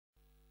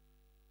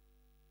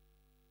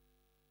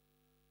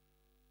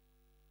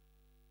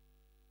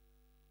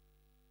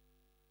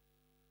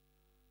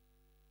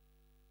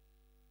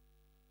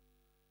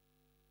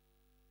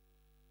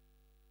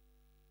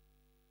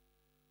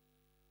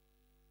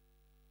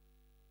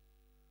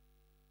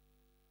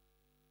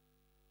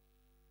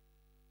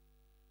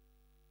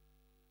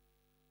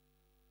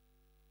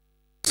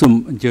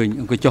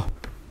The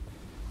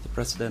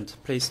President,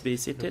 please be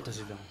seated. Le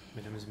Président,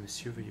 Mesdames et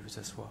Messieurs, veuillez vous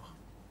asseoir.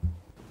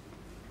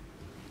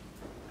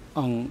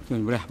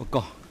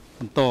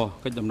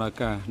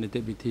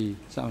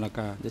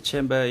 The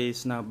chamber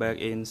is now back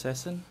in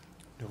session.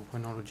 Nous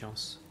reprenons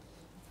l'audience.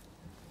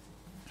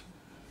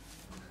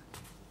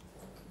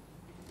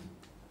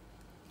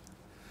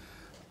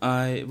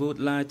 I would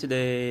like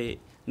the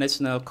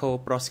National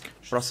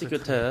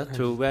Co-Prosecutor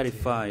to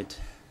verify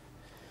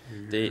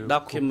the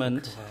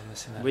document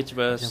which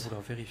was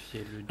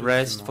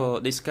raised for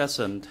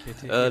discussion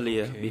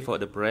earlier before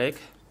the break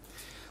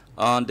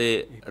on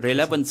the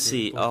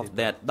relevancy of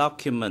that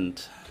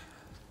document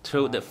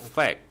to the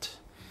fact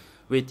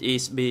which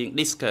is being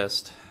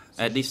discussed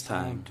at this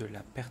time.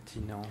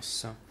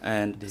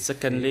 And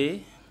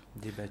secondly,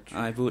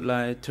 I would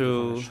like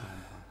to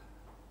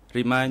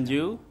remind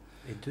you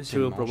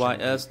to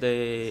provide us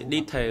the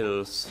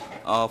details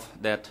of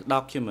that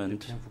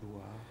document,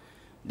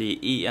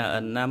 the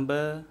ERN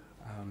number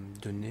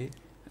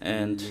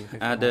and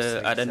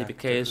other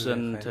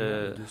identification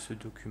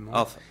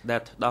of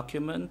that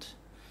document,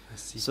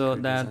 so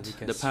that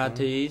the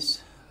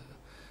parties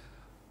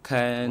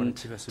can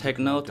take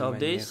note of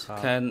this,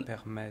 can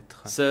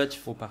search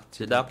for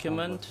the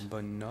document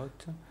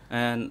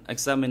and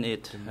examine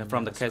it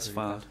from the case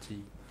file.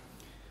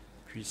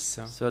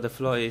 So the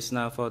floor is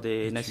now for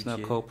the National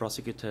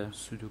Co-Prosecutor.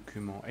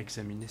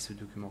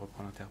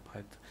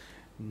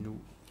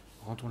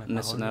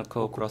 National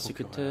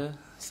Co-Prosecutor.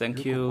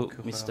 Thank you,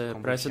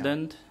 Mr.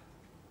 President.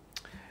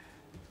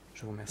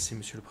 Je vous remercie,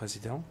 Monsieur le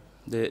Président.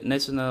 The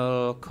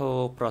National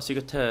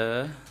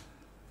Co-Prosecutor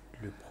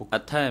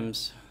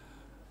attempts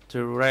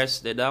to raise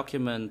the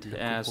document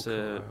as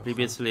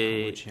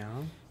previously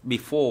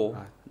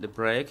before the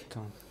break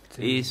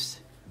is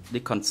the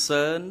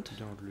concern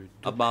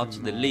about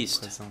the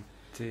list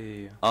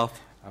of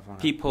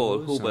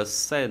people who were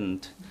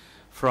sent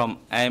from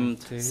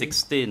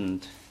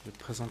M16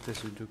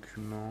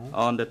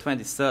 on the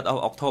 23rd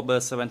of October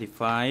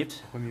 75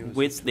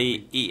 with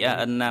the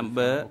ERN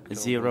number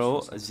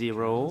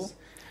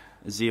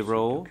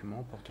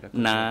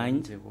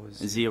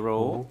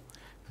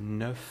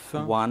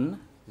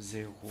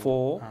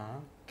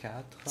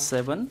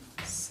 00090447,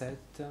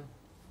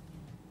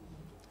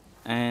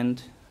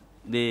 and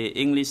the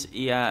English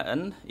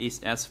ERN is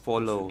as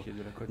follows: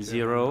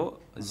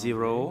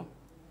 00181611.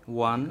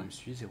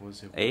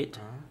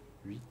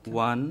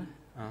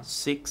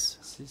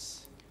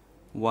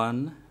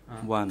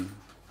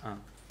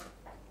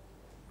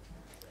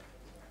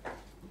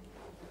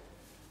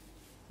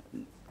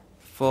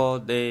 For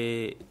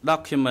the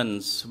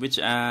documents which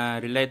are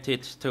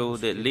related to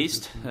the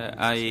list,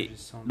 I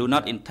do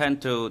not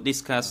intend to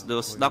discuss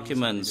those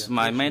documents.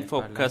 My main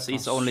focus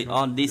is only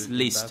on this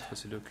list.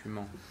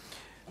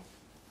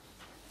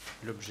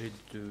 L'objet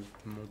de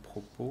mon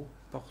propos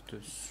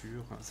porte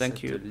sur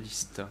cette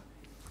liste.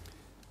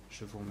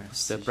 Je vous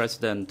remercie. Mr.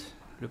 President.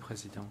 Le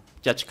Président.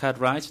 Judge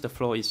Cartwright, the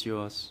floor is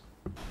yours.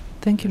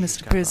 Thank you,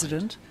 Mr.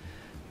 President.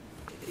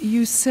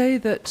 You say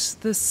that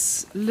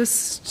this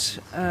list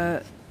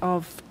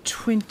of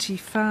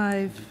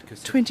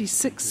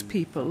 26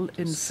 people,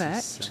 in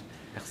fact,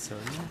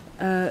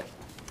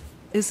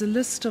 is a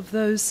list of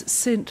those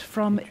sent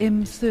from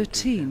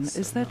M13.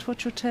 Is that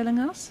what you're telling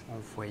us?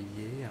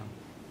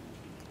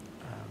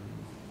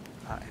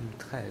 À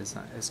M13.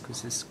 Est-ce que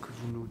c'est ce que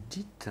vous nous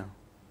dites?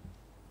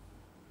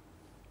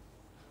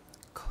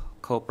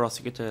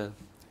 Co-Prosecutor.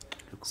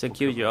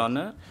 Thank you, Your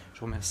Honor. Je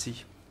vous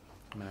remercie,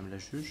 Madame la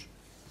Juge.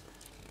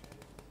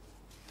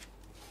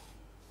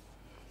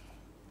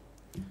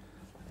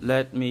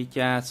 Let me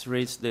just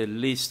read the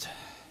list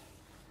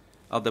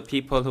of the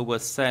people who were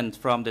sent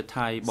from the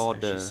Thai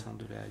border.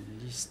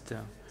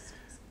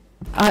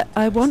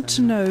 I want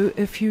to know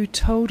if you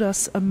told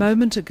us a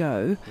moment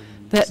ago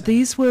that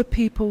these were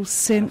people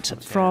sent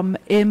from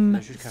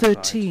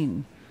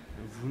M13,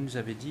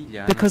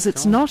 because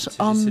it's not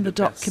on the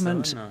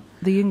document,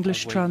 the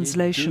English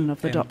translation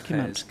of the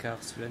document.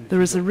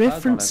 There is a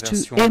reference to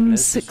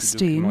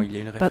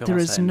M16, but there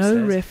is no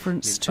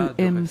reference to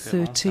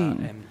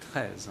M13.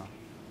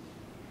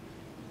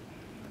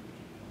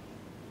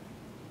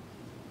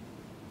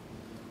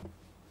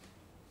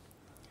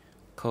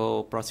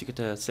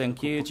 Co-Prosecutor,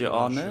 thank you, Your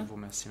Honor.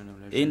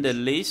 In the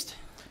list,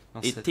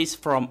 it is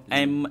from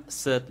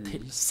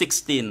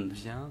M16.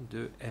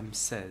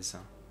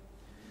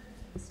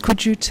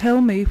 Could you tell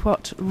me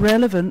what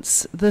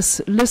relevance this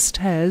list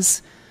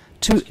has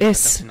to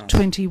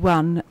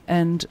S21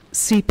 and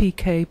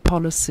CPK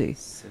policy?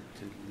 Cette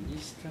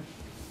liste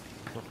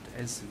porte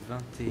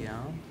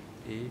S21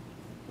 et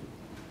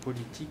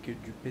politique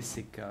du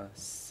PCK.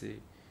 C'est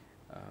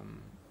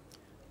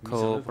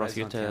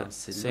Co-Prosecutor,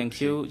 thank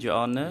you, Your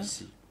Honor.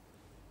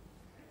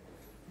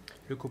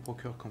 Le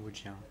co-procureur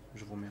cambodgien,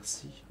 je vous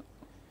remercie.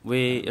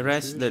 We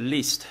raised the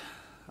list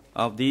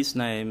of these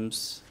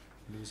names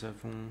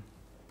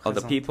of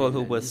the people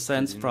who were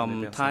sent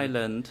from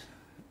Thailand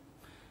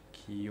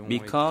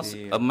because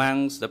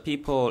amongst the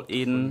people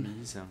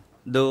in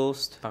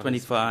those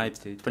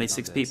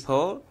 26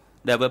 people,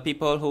 there were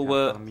people who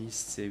were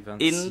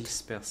in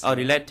or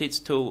related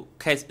to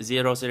case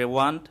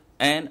 001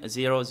 and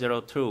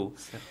 002.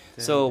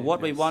 So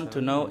what we want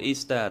to know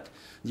is that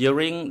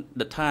during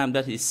the time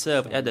that he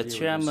served as the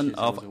chairman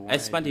of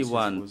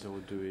S21,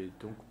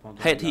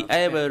 had he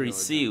ever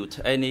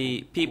received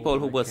any people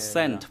who were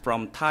sent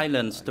from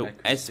Thailand to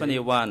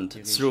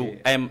S21 through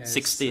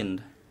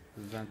M16?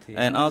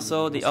 And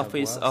also the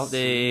office of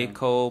the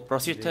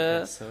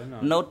co-prosecutor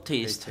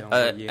noticed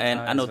an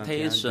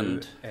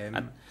annotation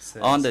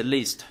on the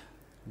list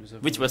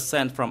which was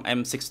sent from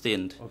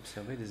M16.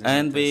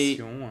 And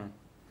we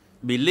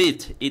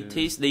believed it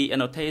is the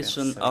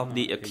annotation of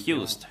the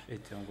accused.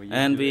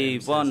 And we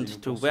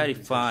want to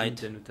verify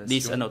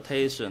this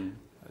annotation,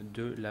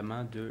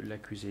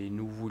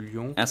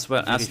 as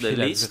well as the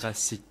list,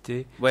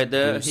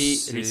 whether he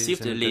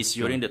received the list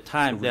during the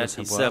time that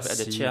he served as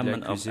the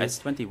chairman of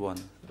S21.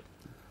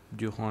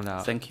 Durant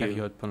la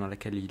période pendant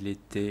laquelle il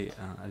était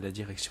à la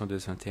direction de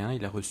S21,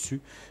 il a reçu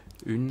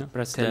une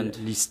telle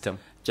liste.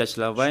 Judge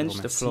Lavergne,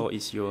 the floor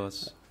is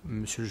yours.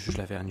 Monsieur le juge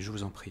Lavergne, je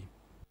vous en prie.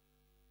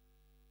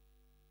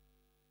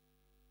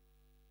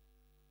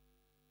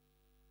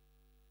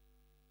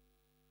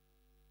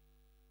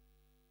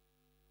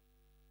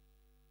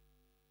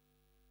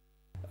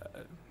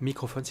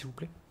 Microphone, s'il vous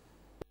plaît.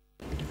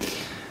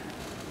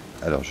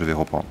 Alors, je vais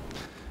reprendre.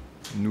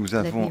 Nous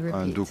avons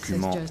un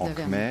document en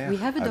khmer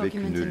avec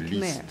une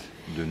liste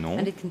de noms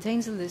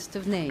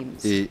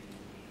et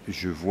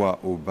je vois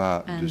au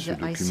bas de ce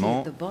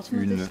document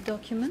une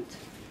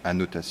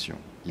annotation,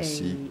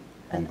 ici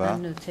en bas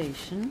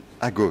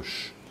à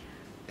gauche.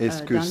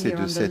 Est-ce que c'est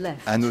de cette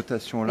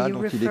annotation-là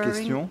dont il est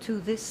question?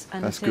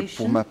 Parce que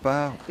pour ma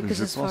part,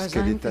 je pense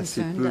qu'elle est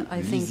assez peu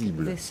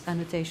lisible.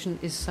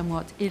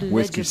 Ou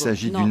est-ce qu'il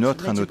s'agit d'une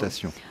autre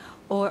annotation?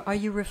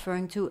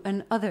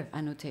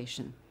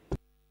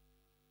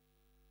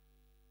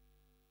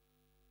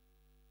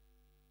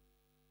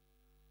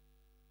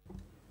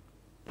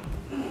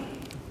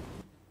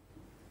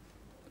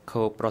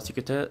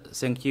 Co-prosecutor,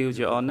 thank you,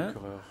 Your Honor.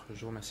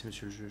 Je vous remercie,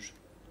 Monsieur le juge.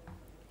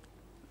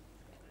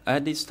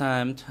 At this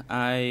time,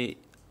 I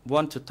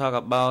want to talk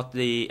about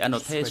the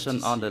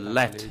annotation on the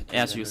left,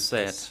 as you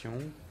said.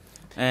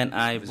 And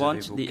I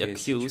want the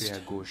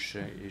accused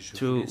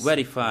to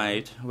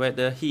verify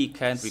whether he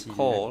can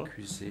recall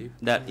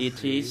that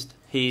it is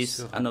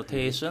his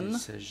annotation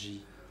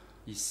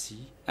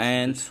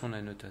and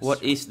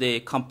what is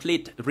the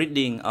complete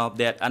reading of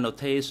that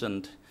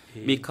annotation,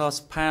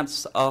 because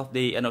parts of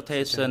the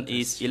annotation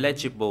is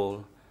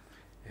illegible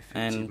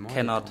and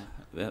cannot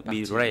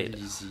be read.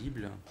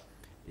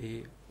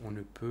 Et on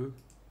ne peut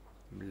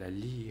la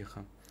lire.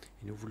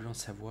 Et nous voulions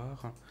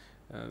savoir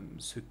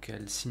ce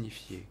qu'elle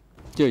signifiait.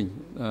 The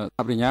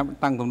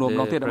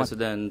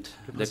President,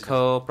 the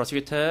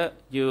co-prosecutor,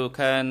 you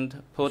can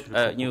put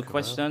a new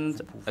question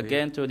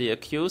again to the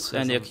accused,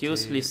 and the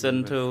accused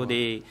listen to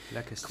the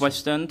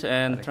question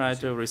and try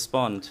to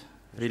respond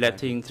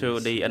relating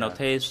to the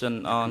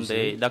annotation on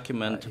the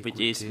document which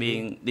is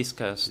being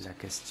discussed. La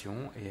question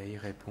et à y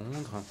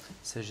répondre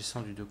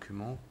s'agissant du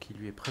document qui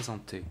lui est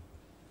présenté.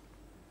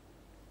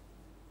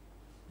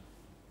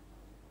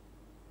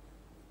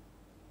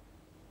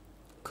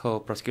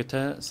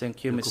 Co-prosecutor,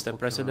 thank you, Mr.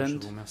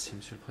 President.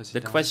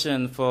 The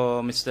question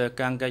for Mr.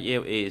 Kang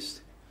Gayew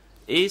is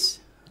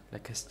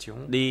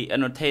the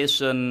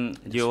annotation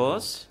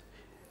yours,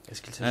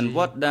 and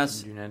what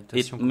does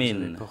it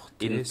mean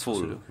in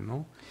full?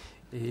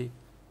 Et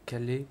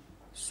quel est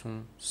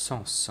son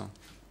sens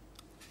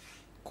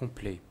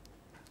complet?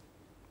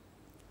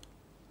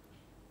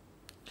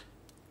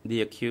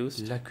 The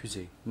accused,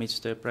 l'accusé.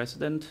 Mr.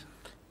 President.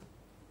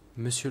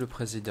 Monsieur le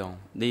Président.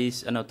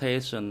 This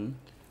annotation,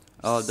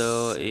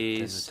 although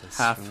is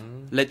half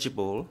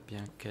legible,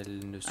 bien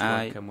qu'elle ne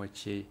soit qu'à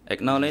moitié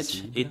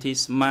acknowledge visible, it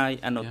is my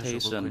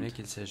annotation.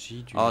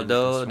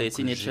 Although the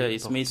signature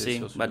is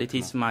missing, but it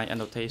is my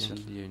annotation.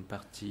 Il y a une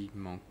partie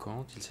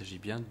manquante, il s'agit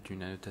bien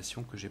d'une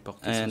annotation que j'ai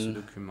portée sur ce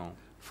document.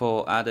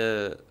 For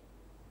other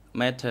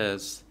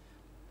matters,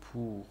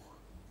 pour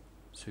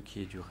ce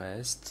qui est du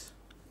reste,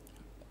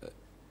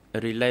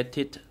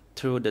 related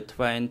to the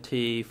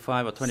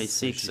 25 or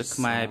 26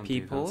 Khmer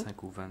people,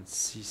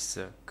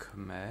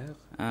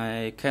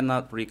 I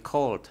cannot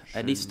recall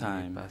at this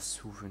time.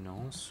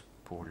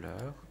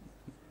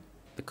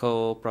 The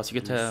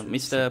co-prosecutor,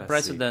 Mr.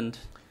 President,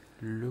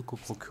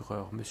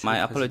 my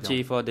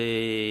apology for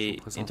the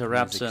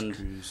interruption.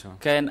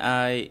 Can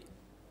I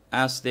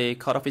ask the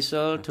court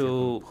official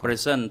to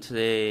present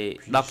the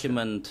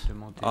document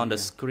on the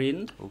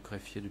screen? Au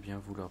greffier de bien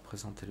vouloir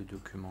présenter le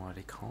document à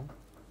l'écran.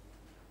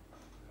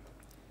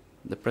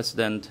 The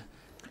President,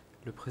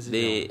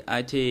 the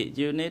IT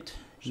unit,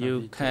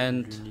 you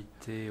can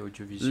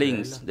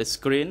link the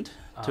screen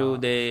to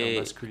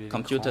the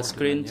computer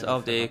screen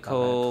of the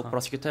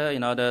co-prosecutor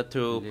in order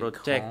to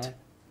project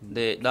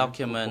the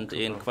document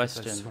in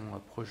question.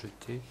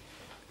 Projeter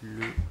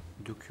le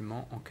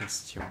document en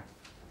question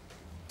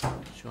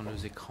sur nos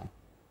écrans.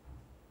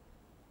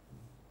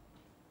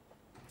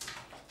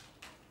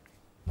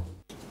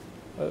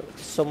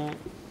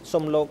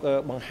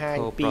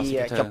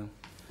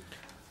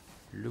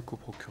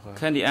 Co-Prosecutor.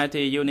 Can the IT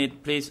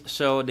unit please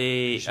show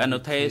the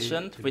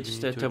annotation which is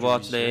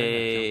towards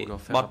the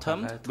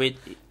bottom, which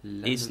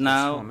is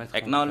now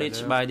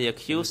acknowledged by the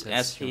accused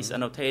as his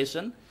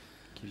annotation?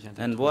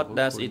 And what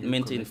does it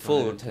mean in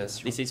full?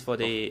 This is for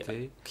the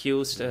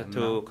accused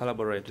to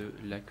collaborate.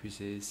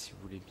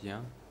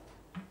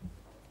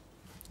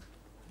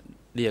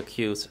 The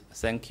accused,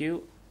 thank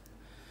you.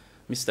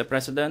 Mr.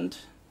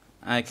 President,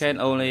 I can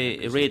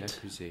only read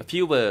a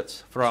few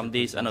words from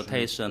this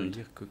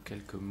annotation,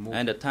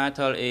 and the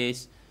title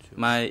is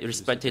My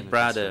Respected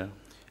Brother.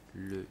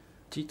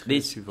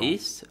 This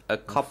is a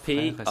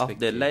copy of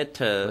the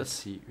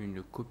letters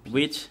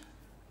which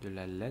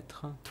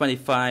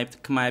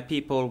 25 Khmer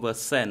people were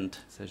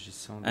sent,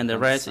 and the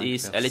rest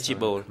is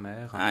eligible.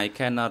 I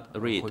cannot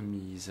read,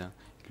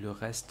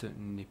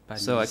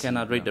 so I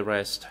cannot read the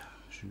rest.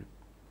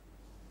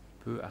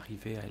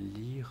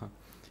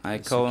 I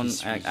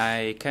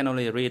can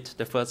only read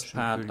the first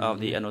part of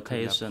the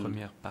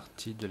annotation.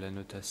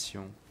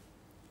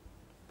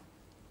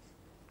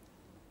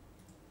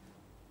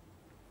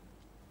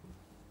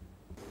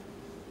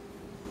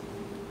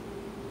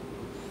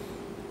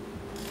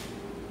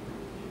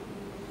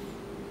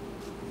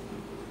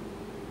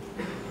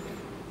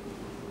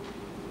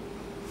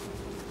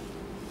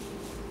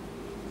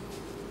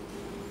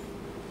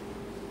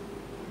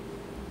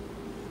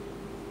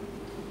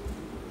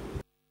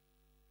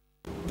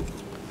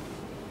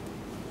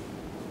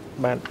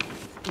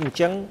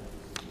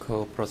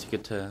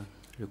 Co-Prosecutor.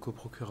 Le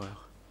co-procureur.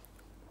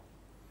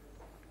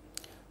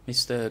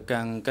 Mr.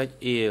 Kang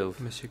Gak-il,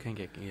 Monsieur Kang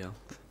Gak-il,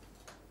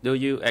 do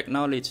you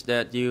acknowledge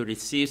that you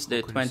received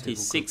the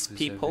 26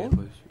 people?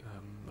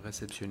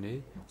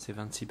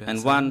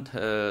 And one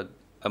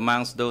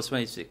amongst those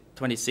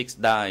 26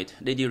 died.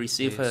 Did you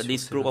receive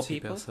this group of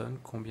people?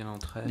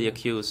 The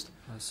accused.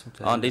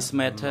 On this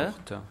matter,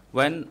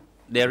 when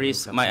there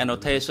is my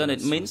annotation,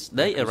 it means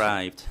they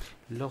arrived.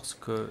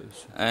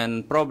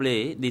 And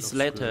probably this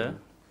letter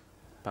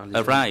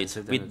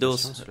arrived with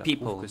those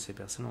people.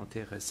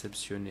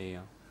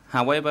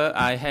 However,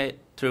 I had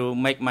to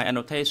make my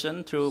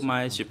annotation through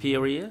my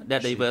superior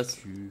that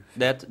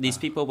these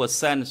people were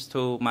sent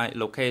to my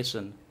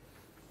location.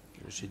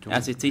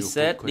 As it is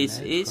said, this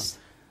is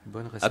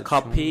a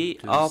copy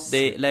of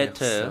the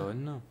letter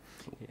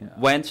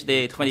when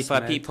the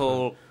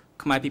 25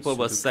 Khmer people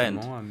were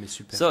sent.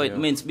 So it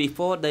means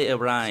before they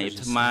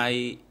arrived,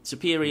 my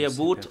superior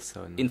would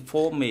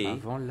inform me,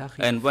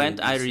 and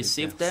when I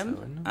received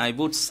them, I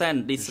would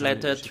send this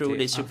letter through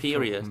the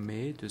superior.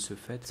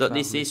 So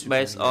this is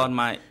based on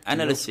my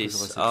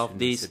analysis of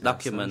this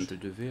document.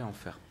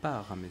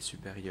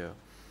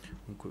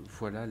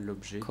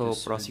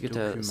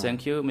 Co-Prosecutor,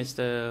 thank you,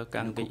 Mr.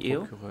 Kang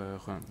Gak-il.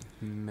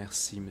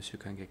 Merci, Monsieur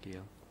Kang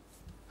Gak-il.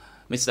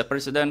 Mr.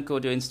 President,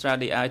 could you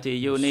instruct the IT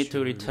unit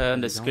to return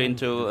the screen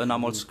to a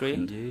normal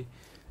screen?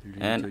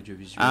 And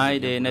I,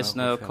 the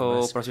National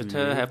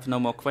Co-Prosecutor, have no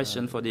more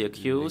questions for the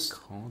accused.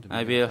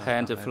 I will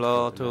hand the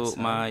floor to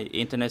my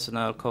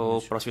International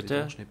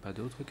Co-Prosecutor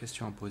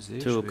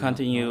to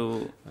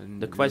continue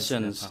the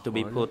questions to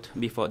be put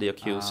before the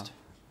accused.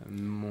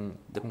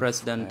 The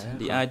President,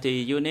 the IT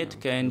unit,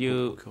 can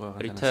you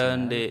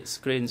return the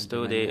screens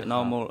to the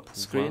normal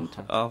screen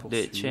of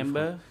the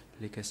chamber?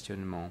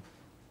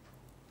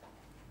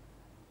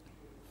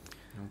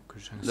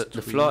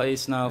 The floor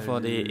is now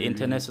for the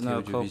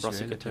International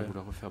Co-Prosecutor.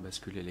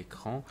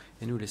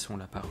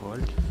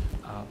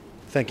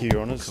 Thank you,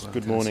 Your Honours.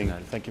 Good morning.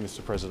 Thank you,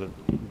 Mr. President.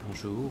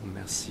 Bonjour,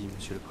 merci,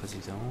 Monsieur le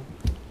Président,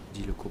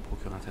 dit le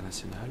co-procureur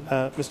international.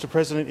 Mr.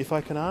 President, if I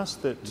can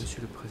ask that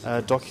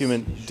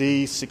document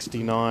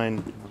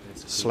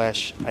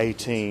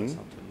D69/18,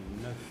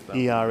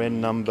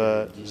 ERN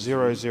number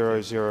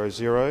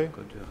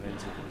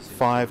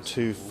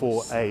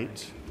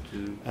 00005248,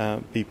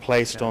 be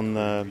placed on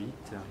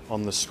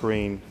the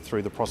screen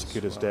through the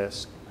prosecutor's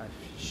desk.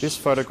 This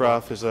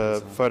photograph is a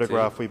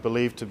photograph we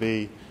believe to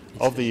be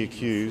of the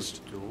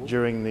accused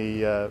during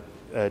the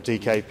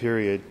DK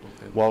period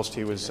whilst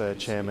he was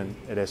chairman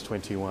at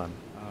S21. Pendant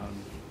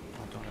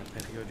la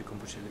période du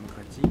Cambodge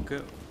démocratique,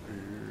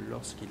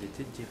 lorsqu'il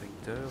était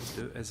directeur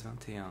de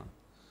S21.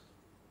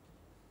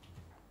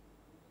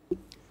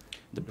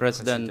 The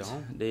President,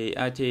 the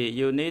IT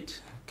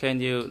unit, can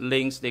you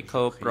link the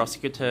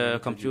co-prosecutor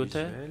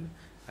computer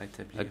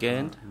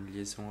again? Une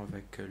liaison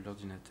avec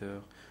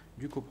l'ordinateur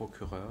du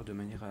coprocureur de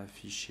manière à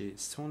afficher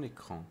son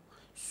écran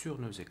sur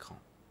nos écrans.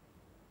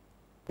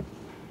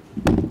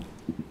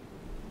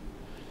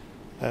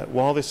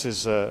 While this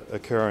is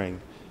occurring,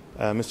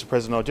 Mr.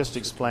 President, I'll just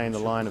explain the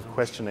line of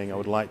questioning I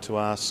would like to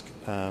ask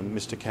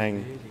Mr.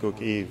 Kang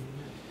Guk-ev.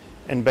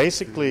 And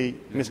basically,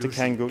 Mr.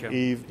 Kang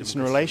Guk-ev, it's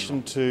in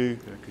relation to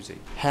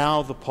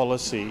how the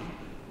policy,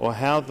 or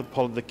how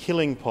the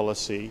killing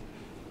policy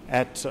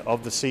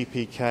of the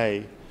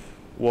CPK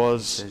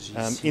was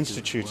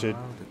instituted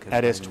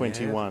at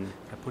S21.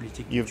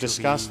 You've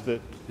discussed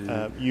that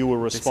you were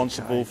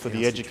responsible for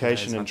the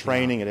education and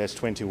training at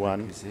S21,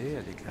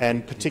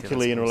 and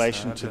particularly in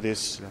relation to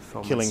this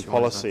killing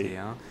policy.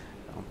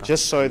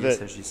 Just so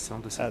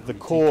that the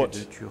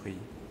court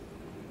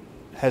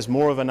has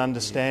more of an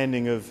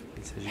understanding of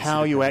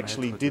how you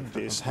actually did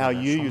this, how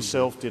you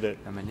yourself did it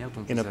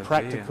in a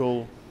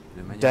practical,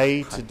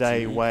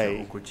 day-to-day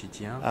way,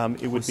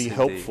 it would be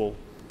helpful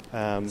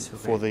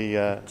for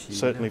the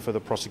certainly for the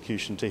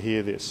prosecution to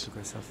hear this.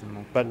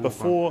 But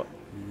before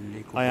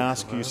I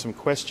ask you some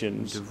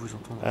questions,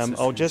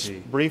 I'll just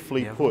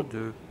briefly put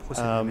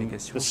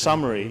the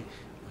summary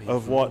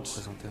of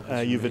what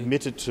you've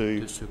admitted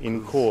to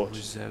in court.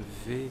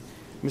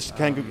 Mr.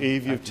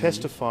 Kanguk-Eve, you've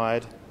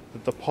testified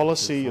that the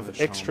policy of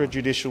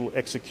extrajudicial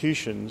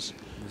executions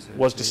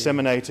was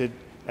disseminated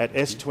at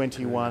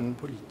S21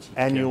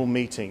 annual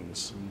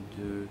meetings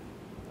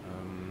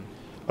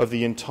of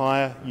the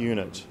entire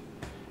unit,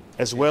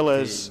 as well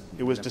as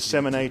it was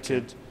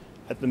disseminated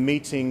at the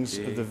meetings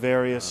of the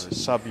various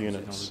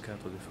subunits.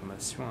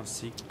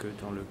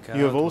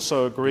 You have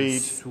also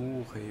agreed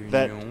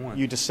that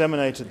you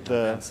disseminated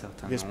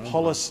this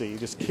policy,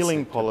 this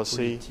killing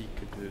policy,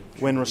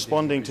 when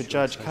responding to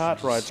Judge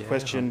Cartwright's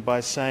question by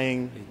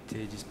saying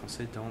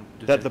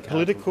that the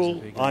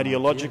political,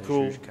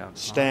 ideological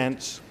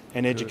stance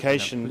and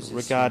education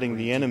regarding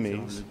the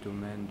enemies,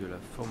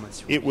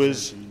 it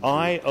was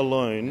I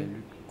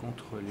alone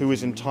who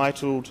is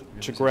entitled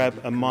to grab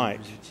a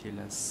mic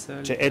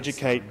to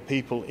educate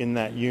people in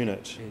that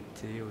unit.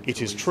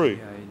 It is true.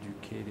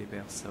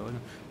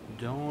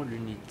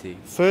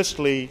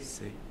 Firstly,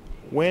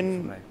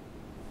 when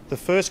the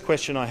first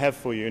question I have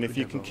for you, and if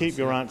you can keep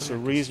your answer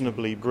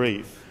reasonably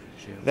brief,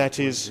 that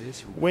is,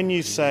 when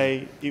you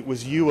say it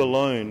was you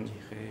alone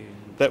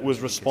that was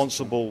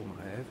responsible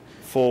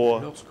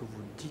for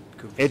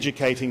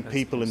educating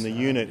people in the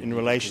unit in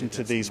relation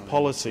to these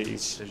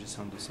policies,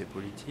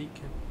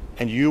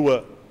 and you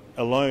were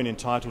alone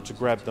entitled to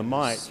grab the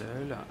mic,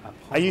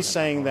 are you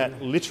saying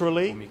that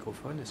literally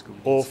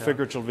or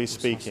figuratively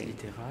speaking?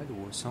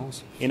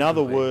 In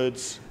other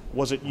words,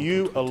 was it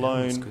you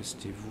alone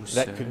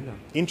that could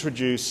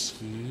introduce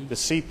the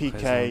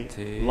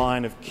CPK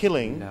line of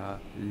killing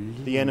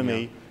the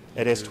enemy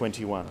at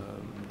S21?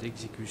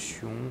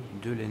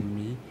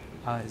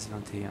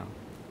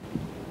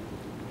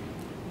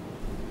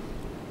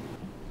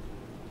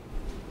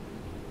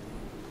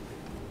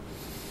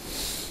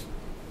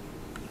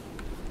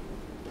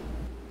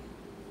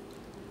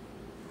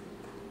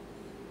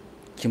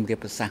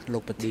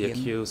 The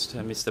accused,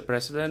 Mr.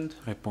 President.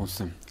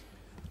 Réponse.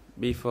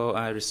 Before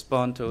I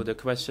respond to the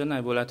question, I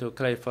would like to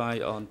clarify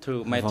on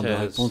two Avant de matters.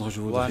 répondre, je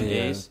One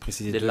voudrais is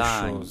préciser the deux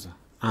line. choses.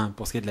 Un,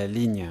 pour ce qui est de la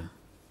ligne,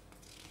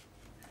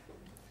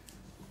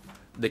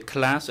 The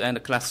class and the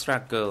class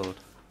struggle.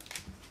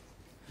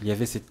 il y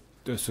avait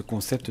ce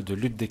concept de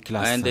lutte des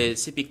classes. And the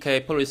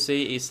CPK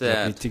policy is La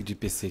that politique du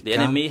PCK the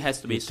enemy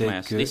has to be était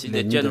smashed. que This is the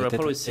l'ennemi general devait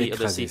être policy of the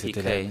écrasé.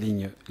 C'était la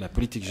CPK. la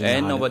politique And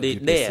générale nobody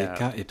du dare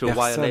PCK et to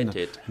personne violate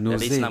it. That is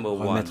n'osait number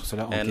one. remettre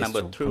cela en And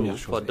number question. two, Première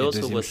chose. for Et those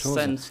who deuxième were chose,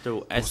 sent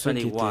to pour ceux qui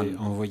étaient S21,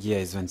 envoyés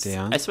à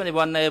S21,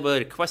 S21 never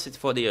requested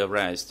for the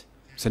arrest.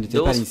 ce n'était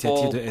pas Those l'initiative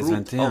four de group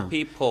S21. of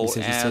people Il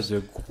s'agissait as de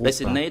groupes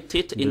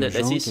designated in de the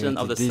gens qui decision ont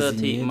of the été 30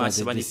 désignés dans March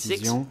des 26,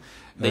 décisions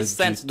they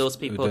sent those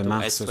people de to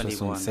mars S21.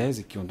 76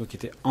 et qui ont donc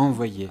été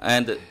envoyés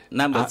And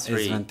number à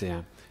three,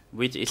 S21.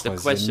 which is the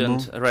question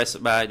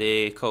raised by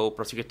the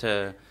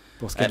co-prosecutor.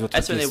 Pour ce qui est de At votre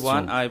S21,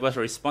 question, I was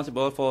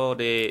responsible for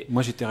the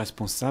moi j'étais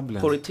responsable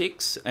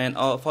politics and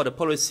for the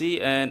policy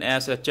and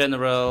as a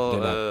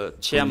general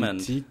chairman.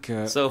 politique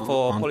So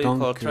for en political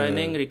tant que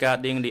training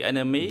regarding the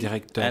enemy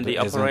directeur and de the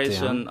S21,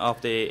 operation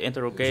of the je devais donc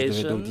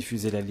interrogation,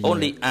 diffuser la ligne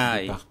only du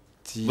I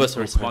parti was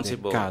auprès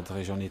responsible. des cadres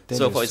et j'en étais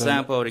so le for seul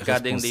example,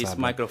 regarding this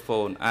responsable.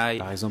 microphone, I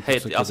Par exemple, pour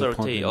had ce the qui est de prendre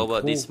authority le over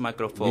micro, this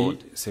microphone. oui,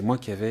 c'est moi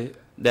qui avais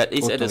That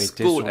is at the autorité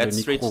school sur at le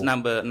street micro.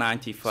 number Cela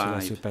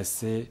 95. se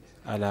passait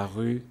à la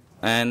rue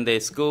And the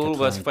school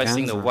was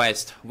facing the 95,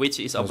 west, which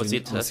is dans une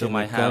opposite to ancienne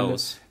my école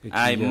house. qui,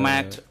 I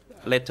marked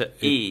letter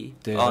E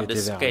on the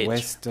vers sketch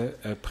ouest,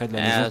 près de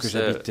la maison que as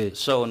j'habitais.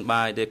 shown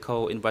by the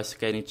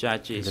co-investigating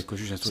judges. Les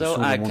co-juges So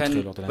d'instruction I l'ont montré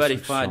can lors de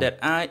verify l'instruction. that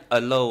I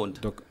alone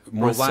Donc,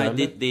 moi seul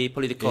provided the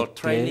political était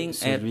training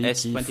at celui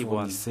qui S21.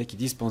 fournissait, qui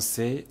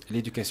dispensait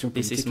l'éducation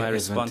This is politique my à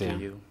response to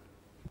S21. you.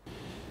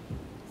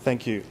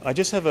 Thank you. I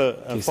just have a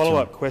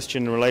follow-up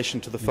question in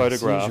relation to the Merci,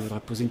 photograph, je voudrais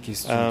poser une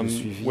question de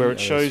suivi where it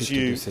à la shows suite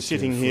de you cette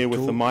sitting here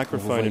with photo the qu'on vous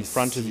microphone voit in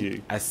front of ici,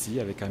 you. assis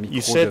avec un micro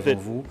You said devant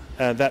that vous.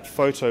 that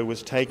photo was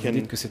Vous taken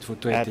dites que cette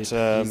photo a at été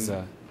prise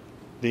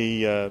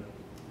the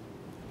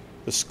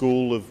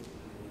School of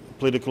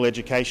Political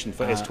Education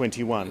for Ah.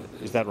 S21.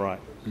 Is that right?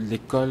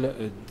 l'école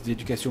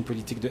d'éducation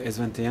politique de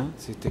S21,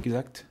 c'est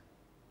exact?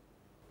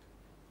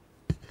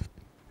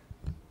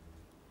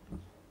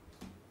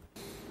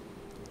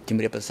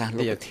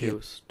 The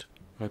accused.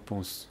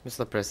 Réponse.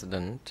 Mr.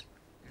 President,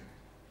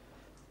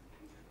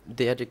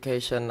 The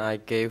education I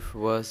gave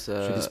was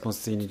J'ai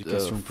dispensé une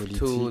éducation to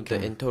politique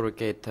the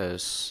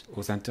interrogators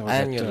aux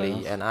annually,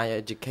 interrogateurs and I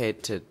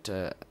educated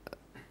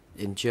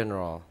in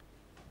general.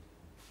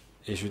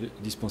 et je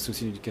dispensais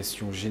aussi une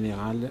éducation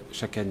générale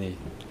chaque année.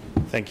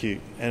 Thank you.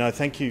 And I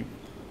thank you.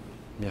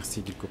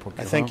 Merci du I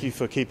co-procureur. thank you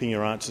for keeping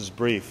your answers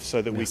brief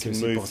so that we Merci can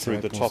aussi move pour ces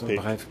through the réponses topic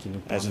brèves qui nous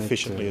as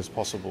efficiently permettent as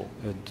possible.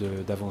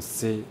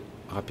 d'avancer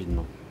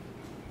rapidement.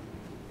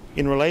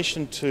 In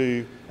relation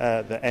to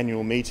the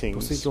annual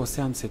Pour ce qui meetings,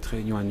 concerne cette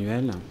réunion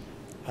annuelle,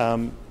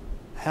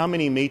 how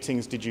many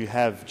meetings did you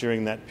have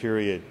during that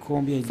period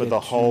combien for the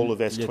whole of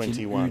y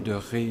a-t-il eu S21? de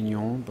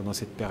réunions pendant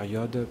cette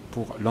période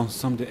pour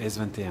l'ensemble de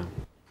S21?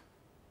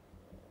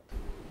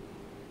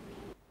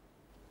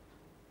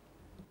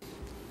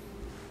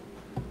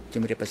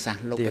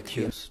 The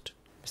accused,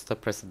 Mr.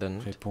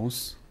 President,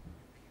 Réponse.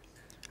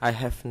 I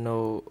have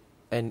no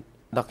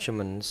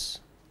documents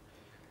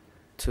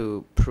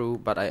to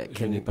prove, but I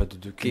Je n'ai can pas de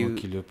document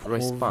qui give le prouve.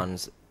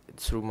 response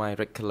through my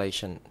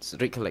recollections,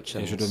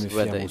 Et je dois me fier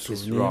whether à mon it is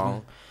souvenir.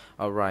 wrong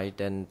or right,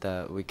 and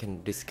we can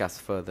discuss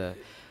further.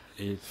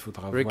 Et il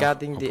faudra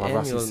Regarding on the pourra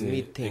voir si annual c'est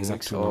meetings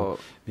exactement. or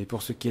Mais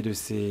pour ce qui est de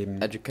ces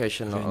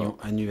educational réunions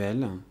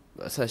annuelles,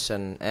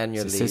 session ces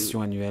annually,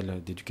 sessions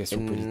annuelles d'éducation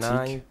in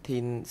politique,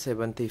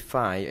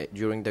 1975,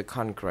 during the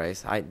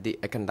Congress, I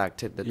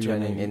conducted the il y en a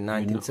training. eu In une en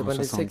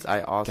 1976,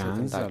 I also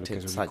 75 à conducted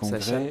l'occasion du such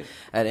session. Congrès,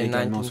 And in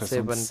également en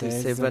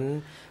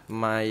 1977,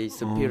 my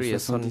superior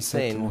Son 77,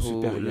 Sen, mon who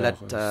supérieur, led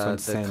Son the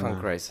Sen,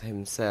 Congress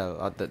himself,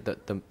 or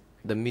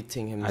the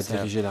meeting a himself,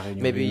 dirigé la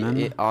réunion maybe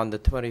lui-même. on the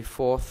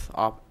 24th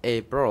of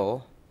April,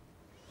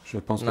 Je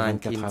pense le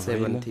 24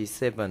 avril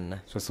 1977.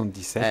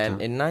 77.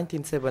 And in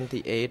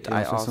 1978, Et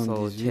I en also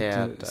 78,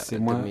 chaired c'est the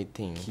moi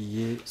meeting.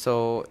 qui ai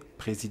So,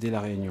 présidé la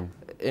réunion.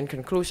 in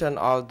conclusion,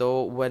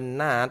 although when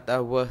Nat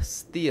was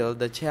still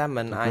the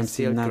chairman, Donc, I même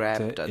si still Nat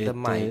grabbed the était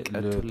mic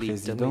le to lead the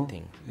président,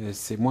 meeting.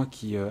 c'est moi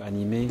qui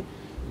animais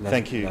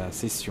Thank you. la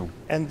session.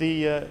 And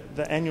the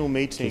annual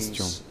meetings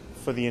Question.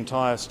 for the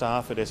entire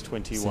staff at Ces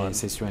S21,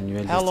 sessions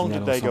annuelles how long destinées à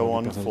did they go l'ensemble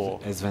on du for?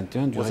 personnel S21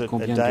 Was duraient it a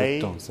combien day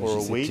de temps? or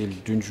a week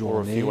S'agissait-il d'une or a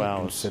journée, few d'une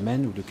hours?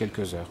 semaine ou de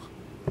quelques heures?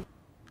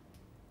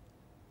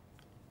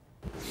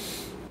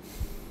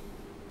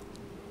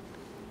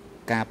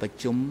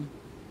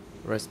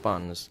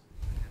 Response.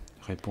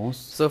 Réponse.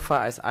 So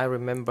far as I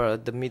remember,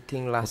 the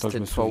meeting Autant que je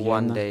me lasted for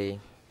one souvienne, day.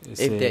 If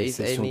there ces is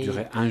sessions any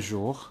duraient un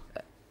jour.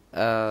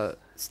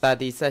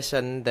 Study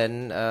session,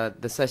 then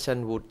the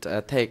session would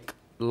take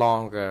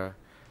longer.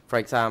 For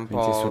Une session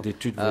example,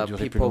 d'études va durer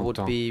plus people would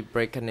longtemps. be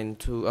broken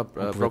into On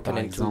pouvait broken par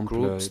into exemple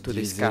groups to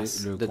diviser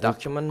discuss le the groupe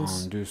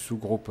documents. en deux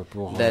sous-groupes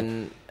pour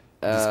Then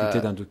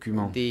discuter d'un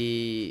document.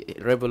 the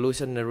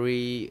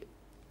revolutionary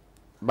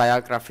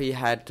biography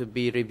had to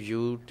be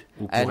reviewed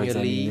Ou pour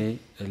annually. examiner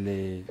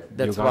les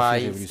That's biographies why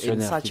in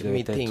révolutionnaires qui such devaient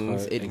meetings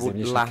être it would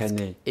examinées chaque last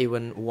année.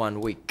 even 1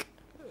 week.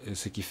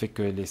 Ce qui fait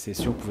que les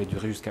sessions pouvaient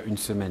durer jusqu'à une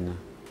semaine.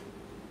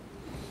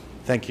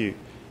 Thank you.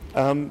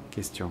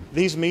 Question.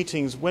 These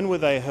meetings, when were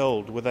they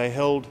held? Were they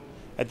held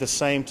at the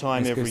same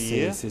time Est-ce que every ces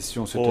year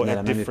sessions se or tenaient à at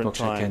la même different époque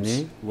chaque times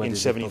année ou à in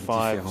des époques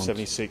 75, différentes?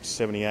 76,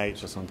 78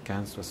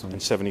 75, 77, and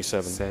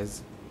 77?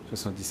 16,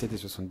 77 et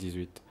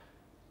 78.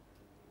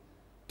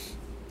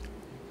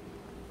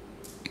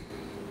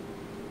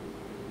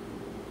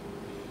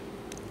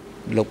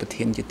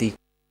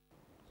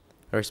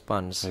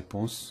 Response.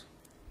 Réponse.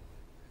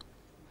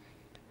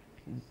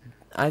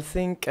 I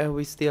think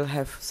we still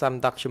have some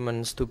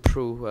documents to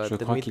prove Je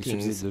the crois qu'il suffisait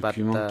meetings, de but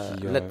documents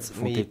qui let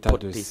font me état put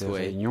de this ces way.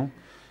 réunions.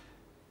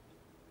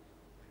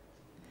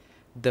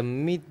 The Mais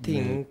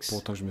meetings,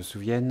 pourtant, je me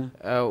souvienne,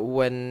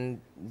 when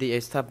the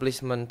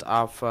establishment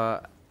of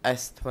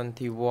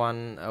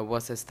S21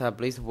 was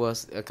established,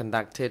 was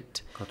conducted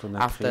quand on a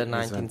after créé S21,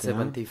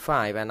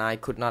 1975, and I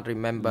could not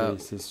remember les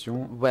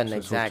sessions when se sont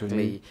exactly.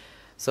 tenues.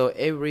 So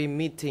every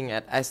meeting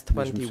at Mais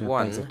je me souviens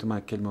pas S21 exactement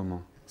à quel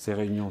moment. Ces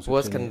réunions se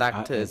was tenaient à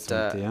conducted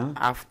S21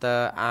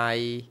 after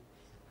I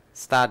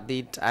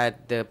studied at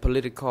the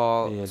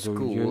political et elles ont eu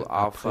school lieu of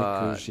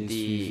après que j'ai the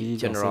suivi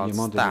general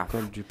l'enseignement de staff.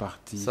 l'école du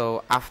parti.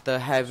 So after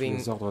having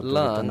les ordres de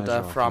learned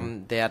l'état-major.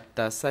 from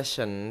that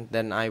session,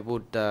 then I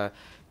would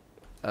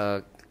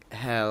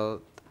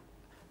held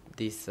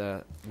these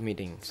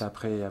meetings. C'est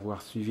après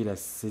avoir suivi la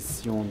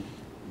session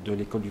de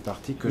l'école du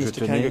parti que je Mr.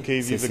 tenais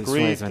Kangokiv, ces you've sessions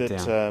agreed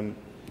S21. that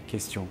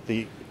Question.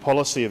 the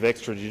policy of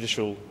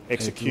extrajudicial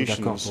Êtes-vous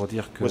d'accord executions pour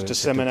dire que was cette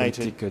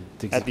disseminated politique at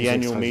the d'exécution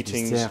annual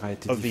meetings extrajudiciaire a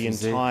été of the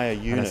diffusée entire à la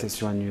unit,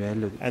 session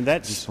annuelle and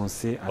that's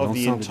dispensée à of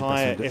the l'ensemble du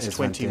entire personnel de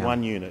S21?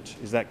 S21 unit?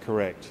 Is that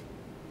correct?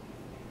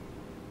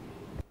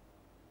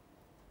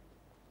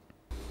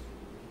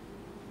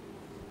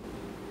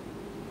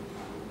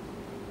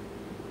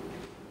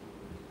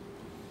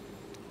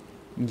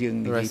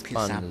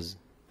 Response.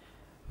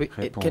 It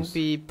can Réponse.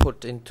 be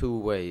put in two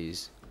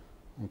ways,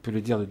 On peut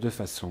le dire de deux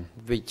façons.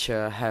 which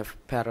have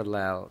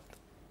parallel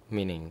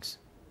meanings.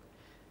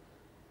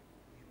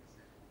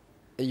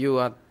 You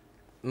are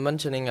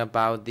mentioning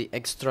about the Vous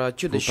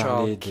extrajudicial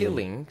parlez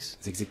killings,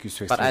 des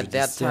exécutions but at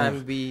that extrajudiciaires,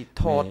 time we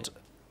thought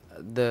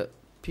the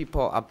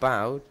people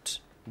about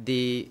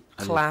the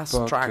class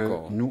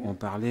struggle. Nous, on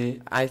parlait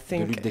I de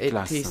think lutte des it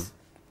classes. is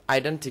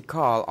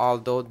identical,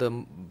 although the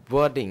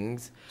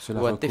wordings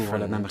were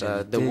different.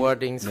 The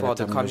wordings for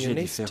the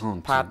Communist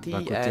Party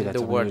and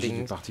the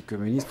wordings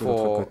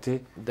for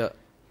the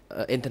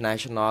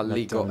international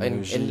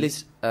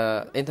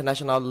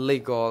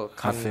legal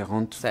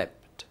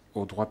concept.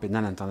 Au droit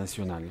pénal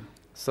international.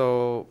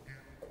 So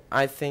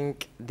I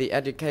think the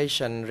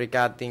education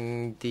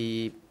regarding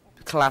the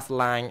class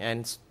line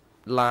and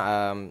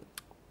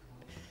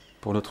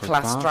Pour notre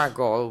class part,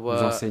 struggle nous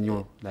were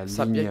enseignons la ligne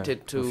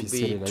subjected to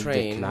officielle be et la lutte des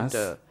trained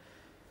classes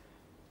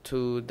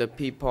to the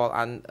people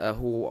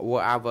who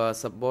were our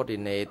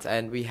subordinates,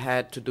 and we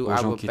had to do aux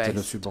gens our qui étaient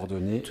nos best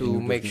subordonnés et to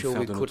nous make devions sure faire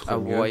we de could notre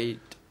mieux avoid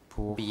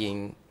pour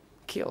being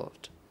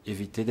killed.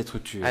 éviter d'être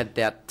tués. At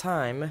that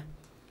time,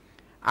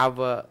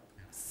 our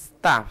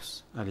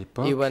staffs, À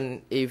l'époque,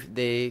 even if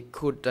they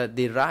could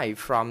derive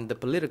from the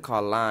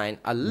political line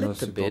a nos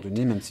little bit,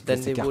 subordonnés, même s'ils then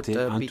they would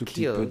s'écartaient un be tout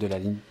petit peu killed. de la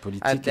ligne At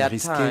politique, ils that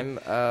risquaient, time,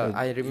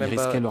 I ils remember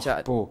risquaient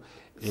leur peau.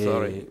 Et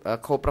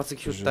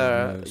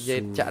Co-Prosecutor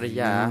je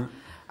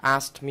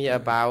asked me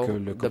about que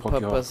le the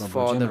co-procureur purpose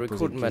for the cambodgien m'a posé une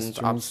recruitment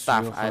question of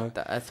staff sur at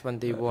the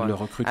S21, le and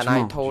recrutement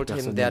I du told him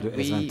personnel that de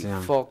we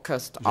S21.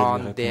 focused Je lui ai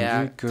on their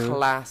répondu que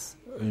class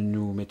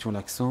nous mettions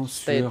l'accent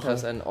sur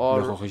status and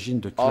leur origine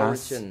de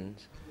classe origins.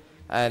 et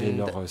And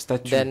leur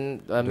statut then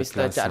de Mr.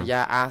 classe.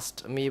 Jarya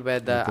asked me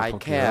whether Le I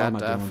co-procureur m'a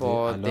cared demandé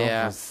for alors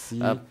their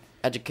si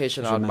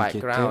educational je m'inquiétais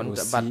background,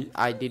 aussi but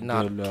I did de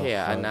not leur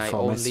care, and I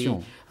only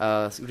formation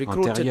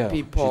recruited antérieure.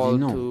 people J'ai dit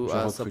non, to je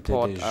recrutais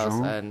support des us.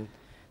 gens And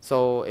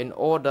so, in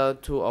order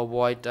to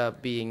avoid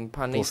being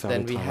pour punished, faire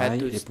then le we had travail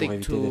to et pour stick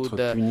éviter to d'être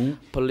the punis, il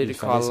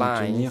political fallait s'en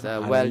lines tenir à la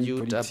ligne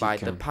valued by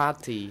politique the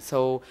party.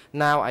 So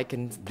now I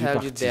can tell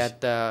you parti.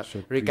 that Je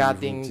puis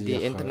regarding vous the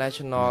dire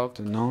international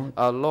maintenant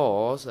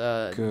laws,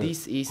 que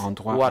this is en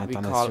droit what we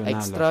call international,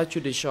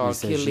 extrajudicial il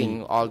s'agit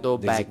killing, although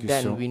back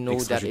then we know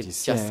that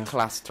it's just extrajudiciaire,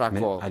 class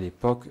struggle. mais à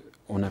l'époque,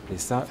 on appelait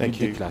ça lutte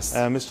des classes.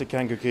 Mr.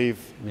 Kangukiv,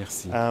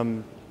 Merci.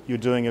 you're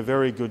doing a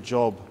very good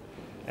job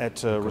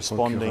at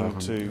responding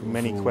to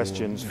many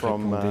questions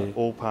from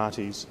all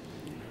parties.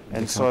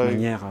 And so,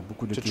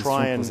 to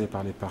try and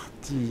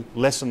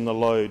lessen the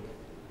load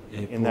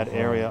in that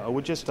area, I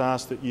would just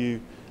ask that you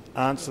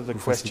answer the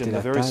question,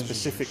 the very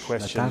specific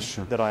question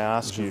that I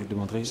asked you,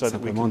 so that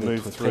we can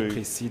move through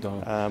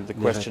the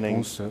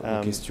questioning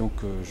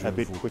a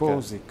bit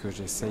quicker.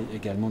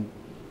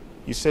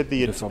 You said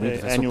the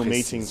annual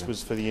meetings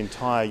was for the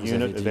entire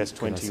unit of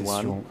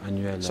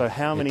S21. So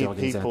how many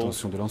people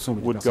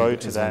would go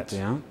to that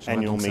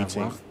annual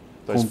meeting,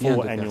 those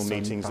 4 annual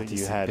meetings that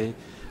you had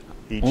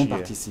each ont year?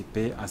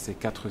 participé à ces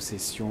 4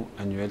 sessions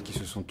annuelles qui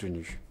se sont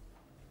tenues.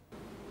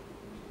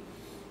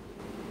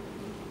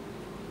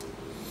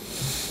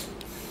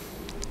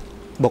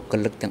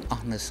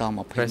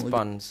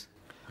 Response.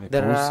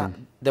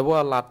 There were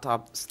a lot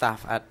of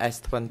staff at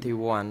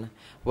S21.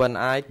 When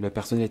I Le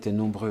personnel était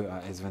nombreux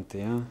à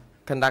S21.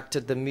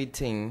 Conducted the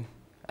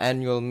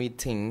annual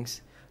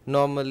meetings,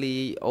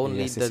 normally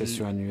only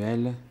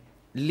the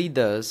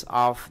leaders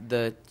of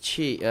the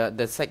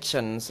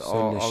sections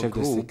or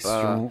group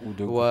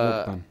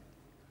were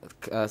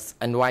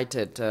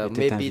invited.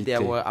 Maybe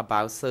there were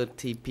about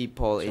 30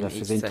 people in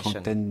each session. Une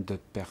trentaine de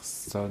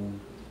personnes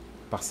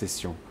par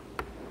session.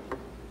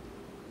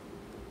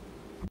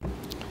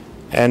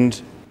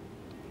 And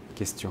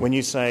when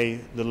you say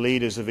the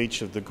leaders of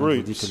each of the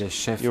groups,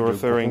 you're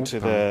referring to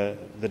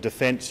the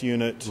defense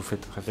unit,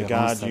 the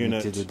guard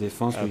unit,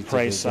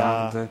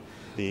 PRESA,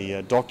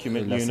 the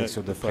document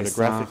unit, the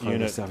photographic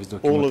unit,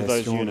 all of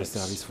those units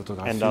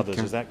and others.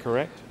 Is that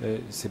correct?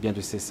 C'est bien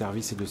de ces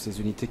services et de ces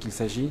unités qu'il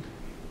s'agit.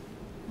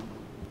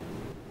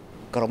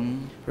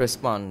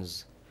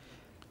 Response.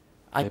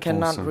 I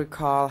cannot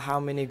recall how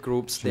many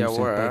groups there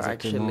were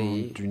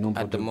actually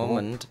at the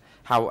moment.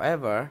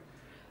 However,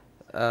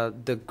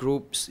 the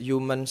groups you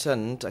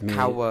mentioned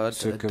covered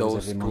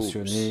those groups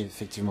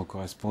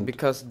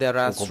because there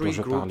are 3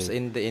 groups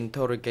in the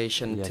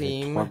interrogation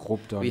team.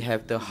 We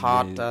have the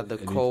hot, the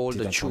cold,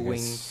 the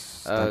chewing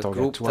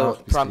group.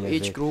 From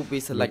each group we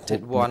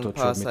selected one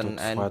person,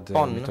 and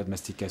Pon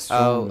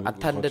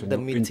attended the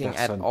meeting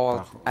at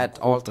all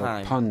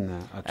times.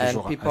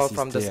 And people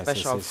from the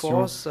special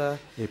force,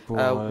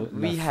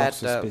 we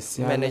had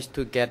managed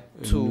to get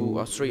 2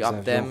 or 3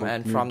 of them,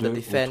 and from the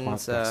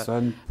defense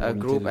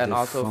group, and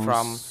also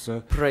from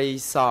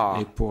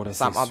PRESA,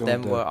 some of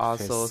them were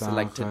also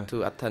selected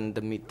to attend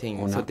the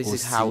meeting. So this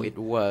is how it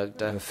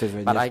worked.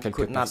 But I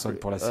could not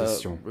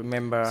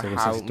remember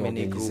how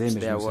many groups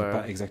there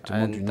were.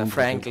 And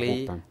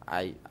frankly,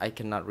 I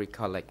cannot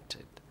recollect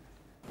it.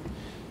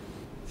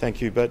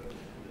 Thank you. But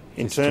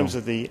in terms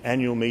of the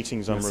annual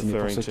meetings I'm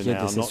referring to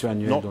now,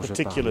 not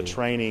particular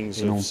trainings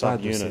of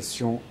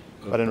subunits,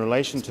 but in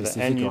relation to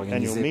the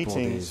annual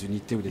meetings, you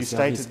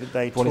stated that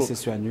they took,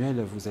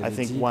 I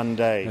think, 1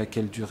 day.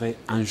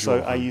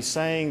 So are you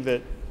saying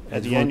that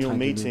at the annual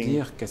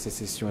meeting,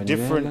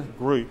 different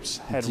groups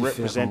had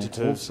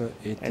representatives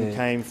and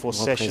came for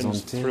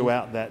sessions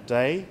throughout that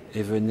day?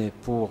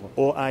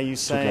 Or are you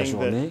saying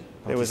that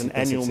there was an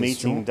annual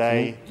meeting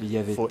day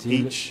for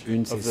each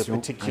of the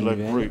particular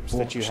groups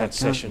that you had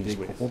sessions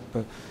with?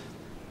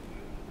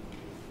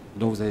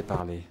 Dont vous avez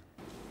parlé.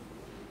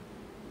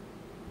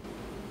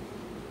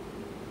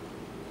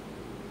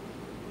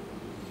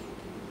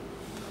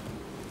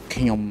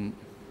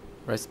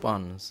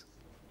 Response.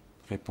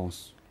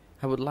 Réponse.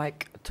 I would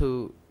like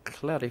to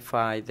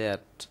clarify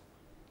that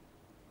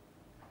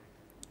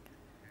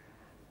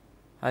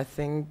I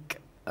think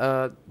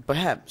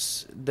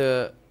perhaps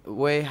the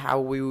way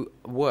how we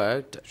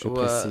worked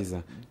was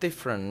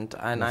different,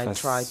 and I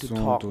tried to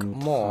talk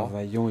more.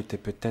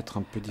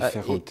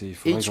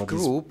 Each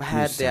group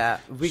had their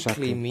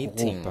weekly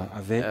meeting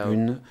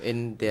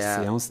in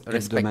their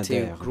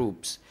respective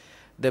groups.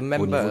 The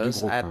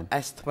members at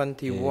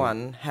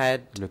S21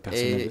 had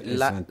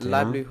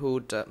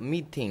livelihood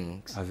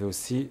meetings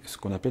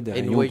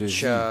in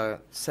which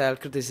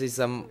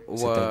self-criticism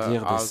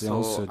were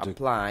also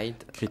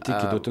applied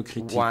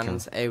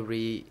once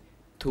every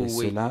 2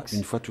 weeks,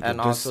 and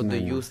also the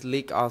Youth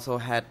League also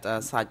had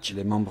such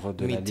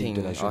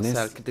meeting or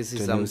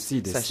self-criticism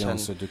session.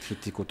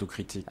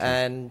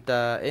 And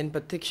in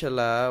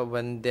particular,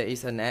 when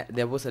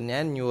there was an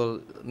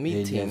annual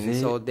meeting,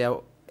 so there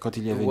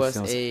was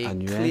a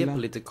clear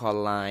political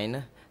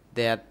line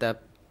that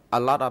a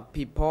lot of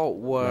people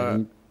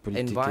were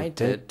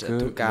invited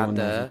to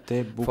gather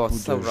for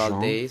several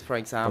days. For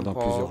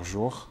example,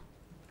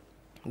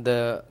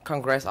 the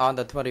Congress on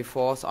the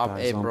 24th of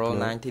April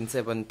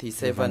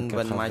 1977,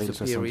 when my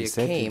superior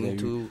came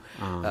to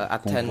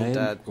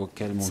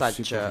attend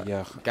such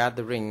a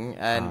gathering,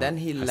 and then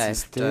he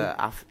left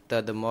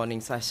after the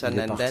morning session,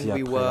 and then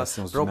we were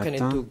broken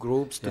into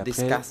groups to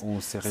discuss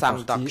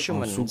some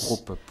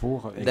documents.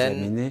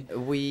 Then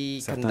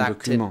we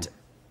conducted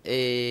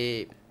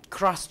a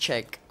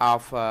cross-check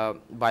of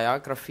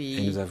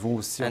biography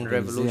and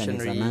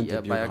revolutionary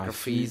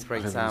biographies, for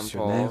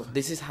example.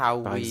 This is how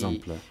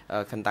we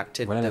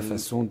conducted the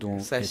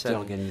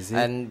session.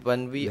 And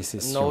when we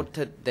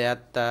noted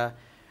that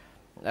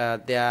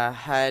there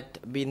had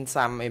been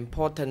some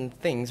important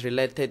things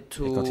related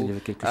to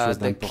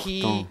the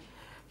key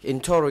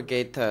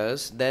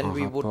interrogators, then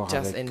we would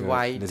just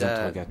invite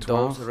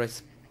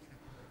those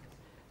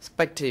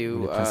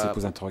respective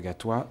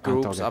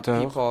groups of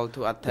people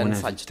to attend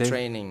such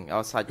training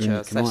or such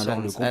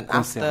sessions, and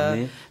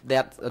after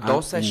that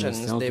those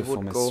sessions they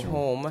would go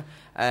home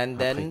and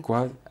then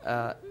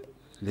conduct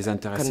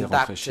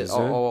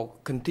or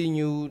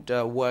continued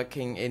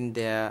working in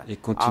their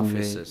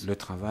offices. Le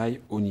travail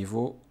au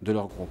niveau de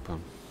leur groupe.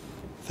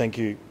 Thank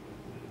you.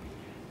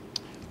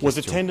 Was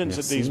attendance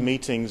at these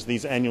meetings,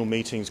 these annual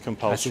meetings,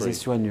 compulsory? À ces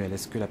sessions annuelles,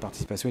 est-ce que la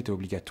participation était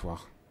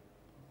obligatoire?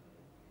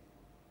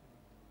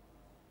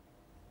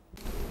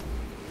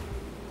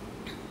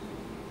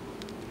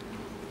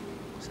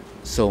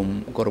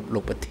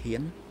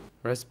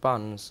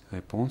 Response.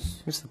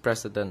 Réponse. Mr.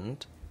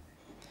 President,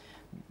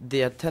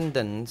 the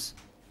attendance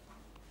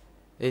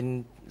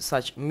in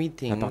such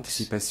meetings la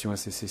participation à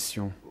ces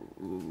sessions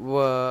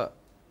were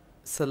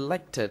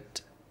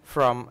selected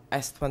from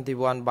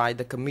S21 by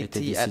the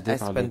committee at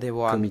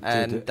S21,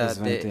 and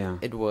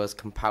it was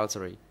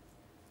compulsory,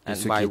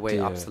 and by way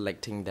of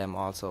selecting them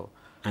also.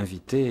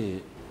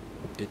 Invité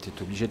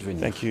était obligé de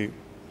venir. Thank you.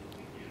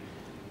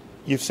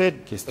 You've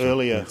said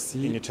earlier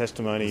in your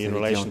testimony in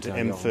relation to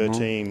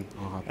M13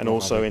 and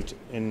also in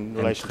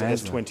relation to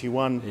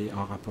S21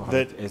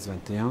 that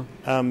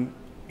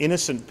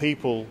innocent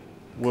people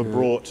were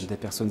brought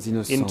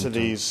into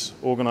these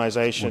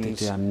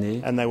organizations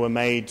and they were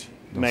made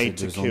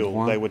to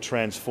kill, they were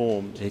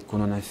transformed.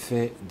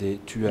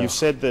 You've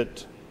said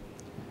that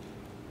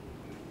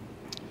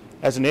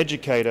as an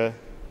educator,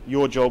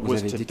 your job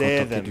was to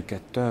dare them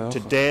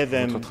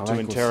to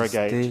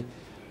interrogate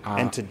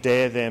and to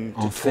dare them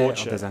to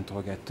torture,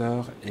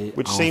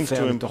 which seems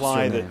to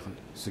imply that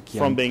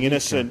from being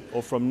innocent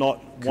or from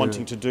not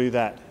wanting to do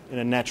that in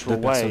a natural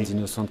way,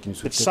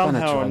 that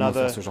somehow or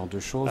another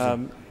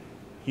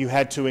you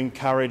had to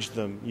encourage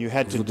them, you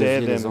had to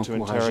dare them to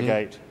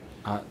interrogate,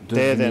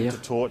 dare them to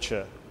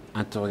torture,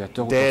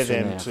 dare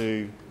them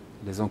to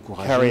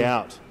carry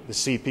out the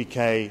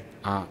CPK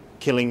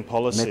killing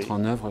policy.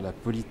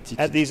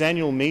 At these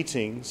annual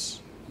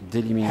meetings,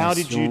 how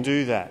did you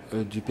do that?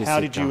 How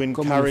did you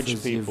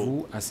encourage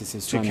people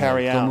to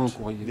carry out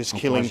this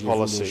killing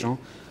policy?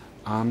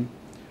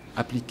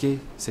 Appliquer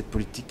cette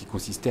politique qui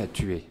consistait à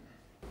tuer.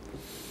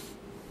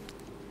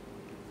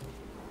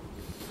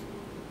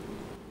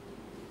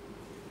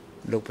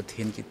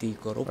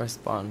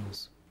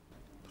 Response.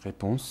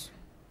 Réponse.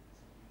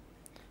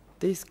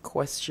 This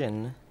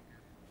question,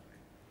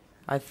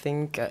 I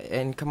think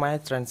in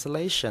Khmer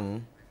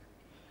translation,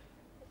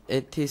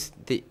 it is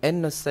the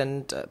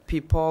innocent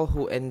people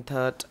who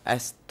entered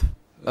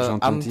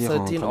j'entends dire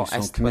en 13 or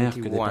traduction khmer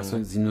que des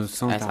personnes S21,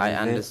 innocentes as I arrivaient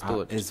à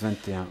understood.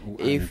 S21 ou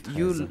à If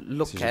you M13,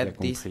 look si j'ai bien at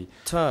these compris.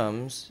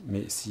 terms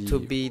Mais si to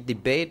be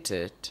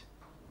debated,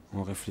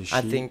 on réfléchit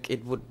I think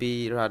it would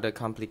be rather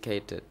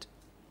complicated.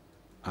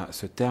 à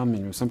ce terme,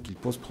 il me semble qu'il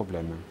pose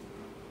problème.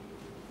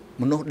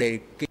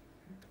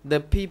 The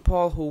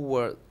people who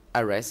were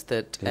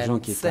arrested Les gens and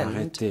qui étaient sent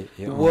arrêtés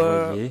et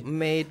were envoyés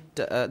made,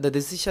 the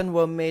decision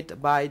were made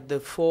by the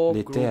four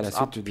l'étaient à la groups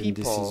of suite d'une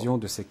people. décision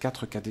de ces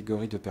 4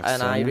 catégories de And I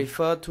personnes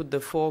refer to the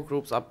four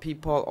groups of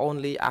people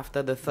only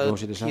after the dont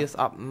j'ai déjà 30th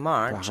of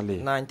March parlé,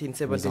 mis en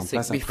 1976.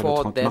 place après le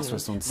Before 30 then, mars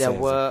 76. there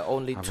were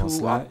only Avant two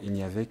cela, of il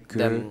n'y avait que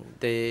them,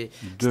 the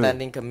deux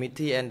Standing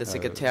Committee and the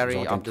Secretary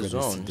organes of qui the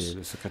avaient décidé, Zones.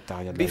 le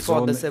secrétariat de la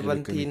Before the zone et le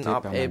 17th comité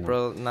of permanent.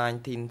 April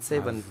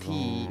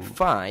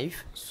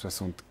 1975,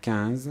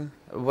 75,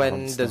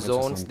 when the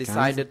zones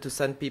decided to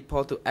send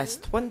people to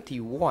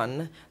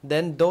S21,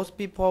 then those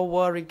people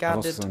were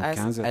regarded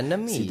as si des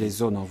enemies.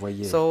 zones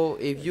envoyaient So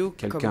if you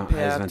quelqu'un à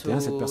compare S21,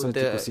 cette personne to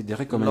était the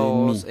considérée comme un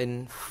laws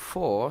ennemi. in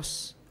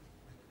force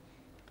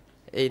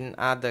in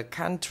other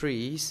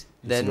countries,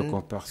 Et si l'on then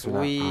compare cela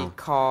we à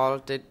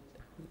called it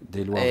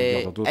des lois en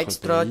vigueur dans d'autres pays,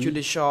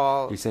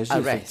 extrajudicial il s'agit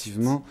arrest.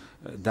 effectivement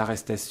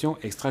d'arrestations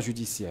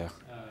extrajudiciaires.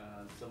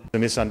 A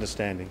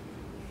misunderstanding.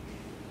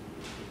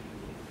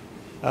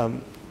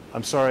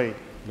 I'm sorry.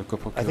 Le I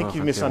coprocureur think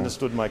you interrompt.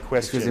 misunderstood my question.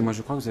 Excusez-moi,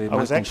 je crois que vous avez I mal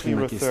was compris actually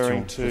ma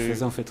referring question. Je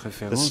faisais en fait the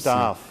référence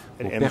staff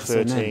au at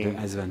personnel de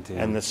M13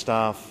 S21 and the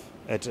staff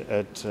at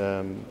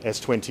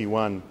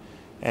S21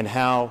 and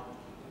how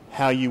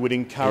you would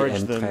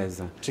encourage et them M13.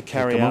 to Et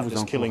carry comment out vous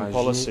this killing encouragez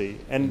policy.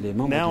 And les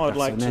membres now du I'd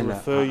like to personnel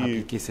refer à you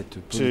appliquer cette to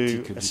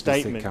politique a du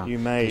statement PCK. you Et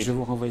made je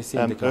vous renvoie ici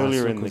à une earlier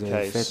déclaration in que the vous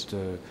avez case. faite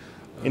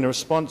In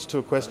response to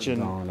a question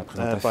dans la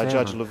présente by affaire,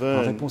 Judge en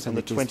Laverne réponse à on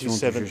des the questions du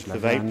 27th juge of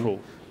Laverne, April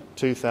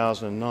le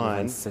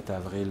 2009, 27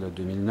 avril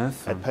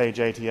 2009, at page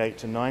 88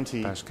 to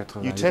 90, page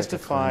 88 you à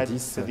testified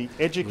 90, that the vous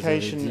avez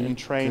education dit and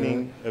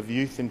training of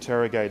youth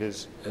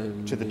interrogators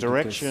to the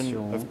direction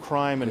of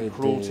crime and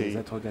cruelty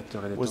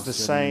was the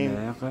same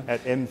at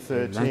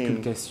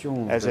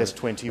M13 as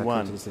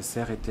S21.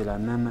 était la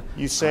même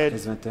You said,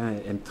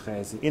 S21 et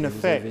M13. in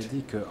effect,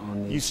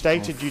 you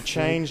stated you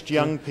changed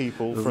young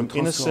people from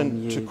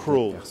innocent to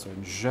cruel.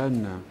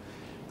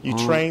 You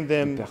trained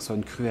them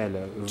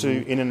to,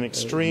 in an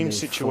extreme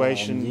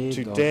situation,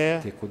 to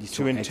dare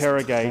to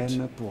interrogate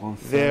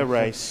their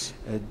race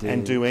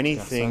and do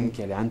anything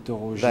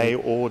they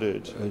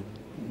ordered.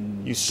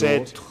 You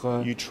said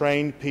you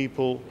trained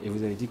people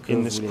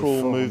in this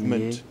cruel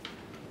movement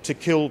to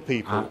kill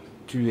people,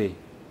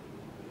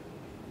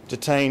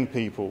 detain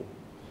people.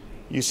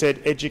 You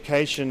said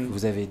education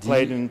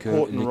played an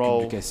important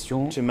role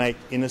to make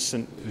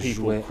innocent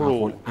people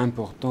cruel.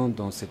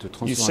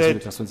 You said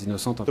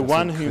the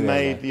one who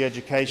made the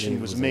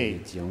education was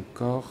me,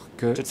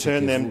 to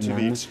turn them to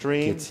be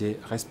extreme,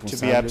 to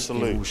be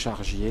absolute.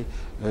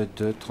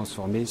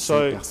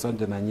 So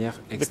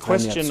the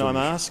question I'm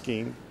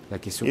asking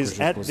is,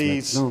 at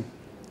these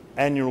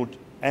annual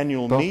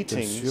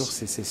meetings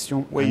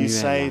where you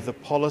say the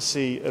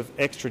policy of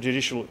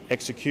extrajudicial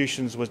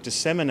executions was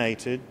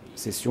disseminated,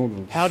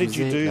 how did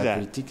you do that?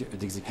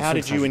 How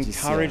did you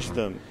encourage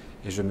them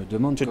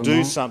to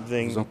do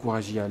something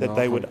that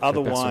they would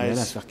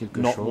otherwise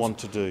not want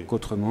to do?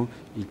 Qu'autrement,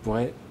 ils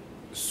pourraient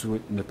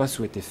ne pas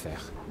souhaiter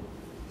faire.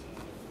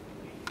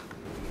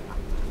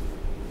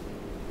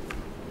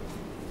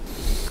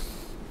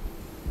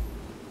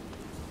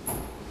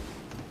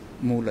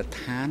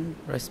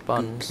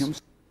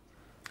 Response.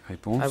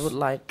 Réponse. I would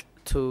like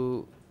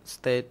to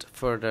state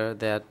further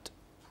that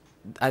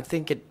I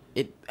think it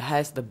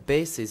has the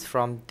basis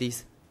from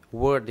these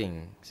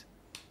wordings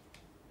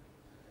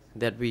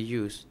that we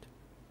used.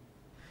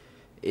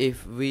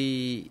 If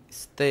we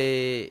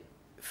stay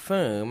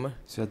firm,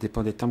 cela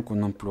dépend des termes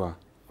qu'on emploie.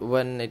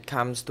 When it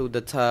comes to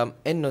the term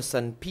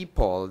innocent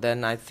people,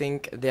 then I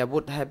think there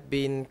would have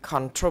been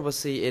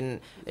controversy in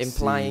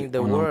implying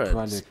the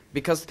words.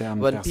 Because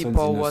when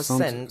people were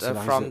sent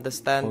from the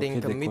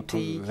standing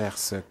committee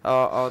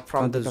or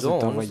from the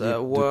zones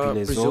were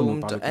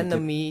presumed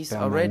enemies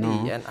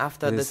already, and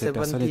after the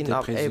 17th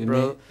of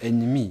April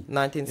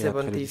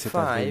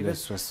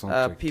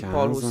 1975,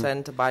 people who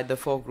sent by the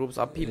four groups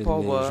of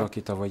people were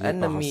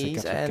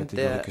enemies, and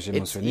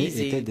it's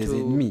easy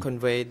to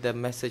convey the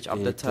message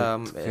of the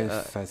term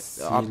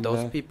of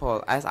those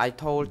people. As I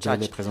told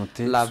Judge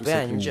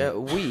Laverne,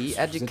 we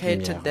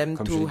educated them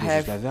to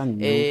have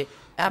a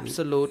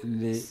absolute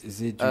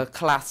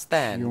class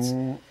stance.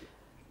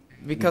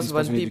 Because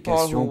when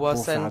people who were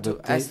sent to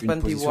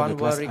S21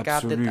 were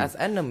regarded as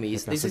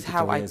enemies, this is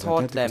how I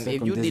taught them.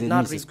 If you did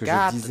not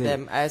regard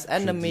them as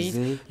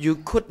enemies, you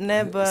could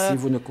never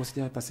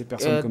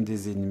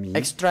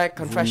extract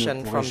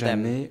confession from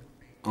them.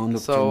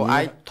 So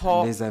I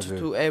taught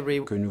to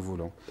every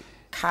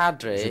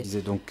cadre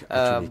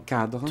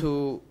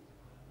to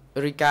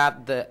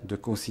regard the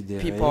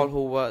people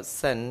who were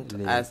sent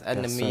as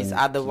enemies.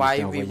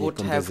 Otherwise, we would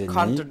have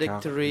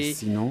contradictory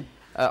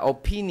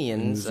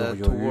opinions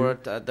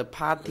toward the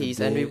parties,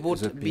 and we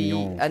would be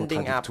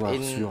ending up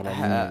in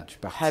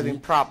having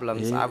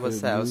problems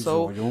ourselves.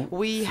 So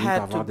we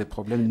had to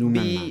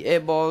be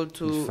able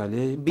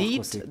to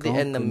beat the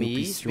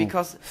enemies,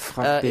 because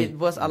it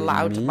was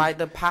allowed by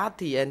the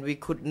party, and we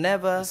could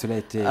never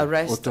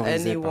arrest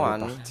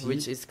anyone,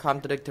 which is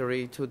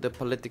contradictory to the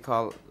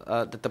political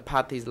the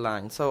party's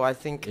line. So I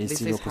think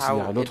this is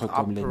how it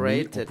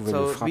operated.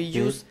 So we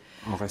use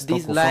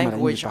this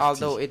language,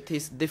 although it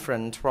is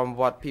different from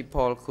what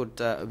people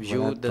could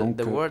view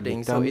the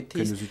wording. So it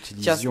is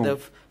just the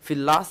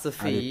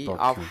philosophy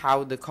of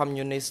how the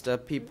communist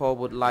people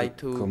would like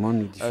to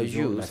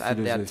use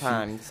at that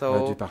time.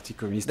 So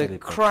the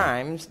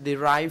crimes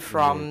derive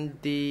from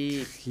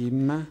the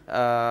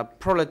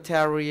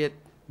proletariat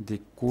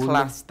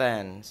class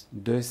stance.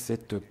 De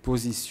cette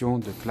position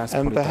de classe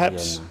and prolétarienne.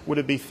 Perhaps would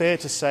it be fair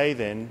to say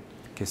then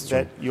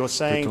that you're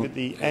saying that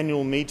the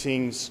annual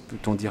meetings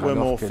were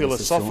more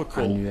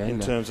philosophical in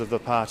terms of the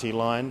party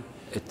line?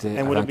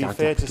 And would it be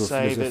fair to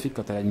say that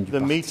the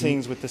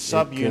meetings with the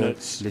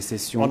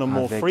subunits on a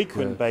more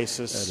frequent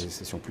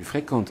basis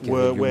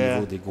were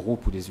where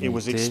it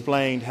was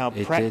explained how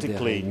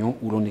practically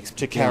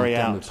to carry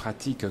out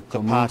the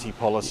party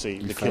policy,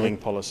 the killing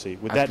policy?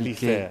 Would that be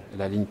fair?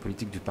 La ligne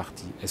politique du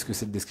parti. Est-ce que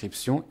cette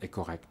description est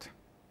correcte?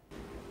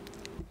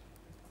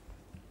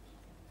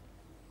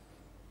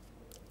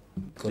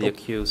 The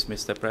accused,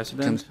 Mr.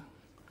 President.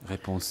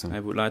 Réponse. I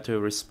would like to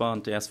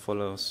respond as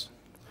follows.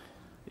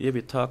 If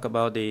we talk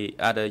about the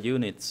other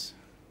units,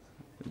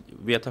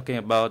 we are talking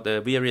about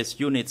the various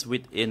units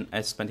within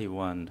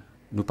S21.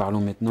 Nous parlons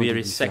maintenant des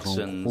various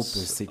différents groupes,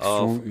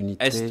 sections,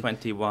 unités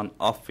S21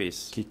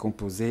 office. Qui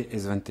composaient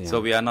S21.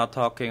 So we are not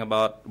talking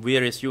about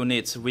various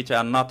units which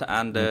are not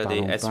under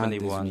the S21. Nous parlons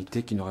pas des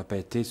unités qui n'auraient pas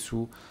été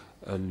sous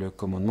le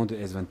commandement de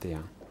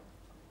S21.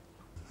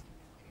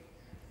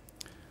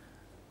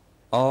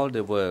 All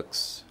the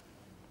works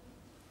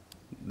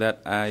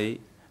that I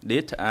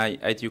did, I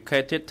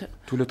educated,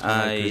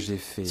 I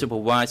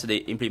supervised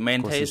the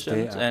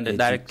implementations and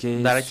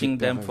directing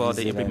them for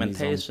the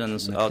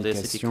implementations of the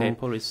CPK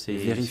policy.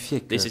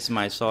 This is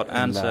my short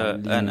answer,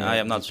 and I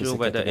am not sure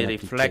whether it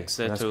reflects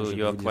to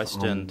your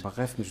question.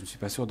 Bref, mais je ne suis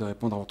pas sûr de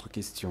répondre à votre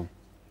question.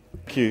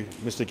 Thank you,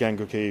 Mr.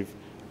 Gangukiv.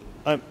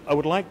 I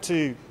would like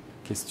to,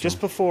 just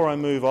before I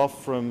move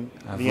off from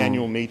the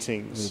annual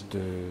meetings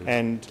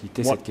and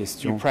what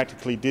you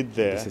practically did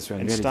there,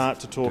 and start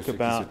to talk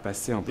about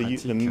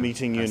the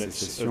meeting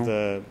units of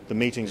the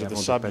meetings of the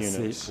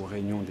subunits,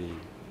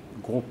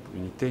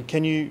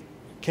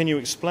 can you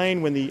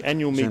explain when the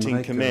annual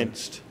meeting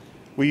commenced?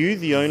 Were you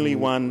the only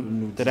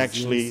one that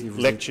actually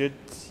lectured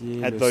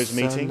at those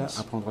meetings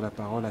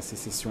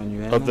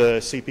of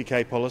the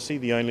CPK policy,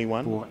 the only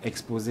one? Pour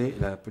exposer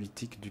la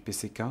politique du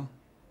PCK,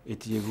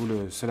 étiez-vous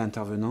le seul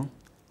intervenant?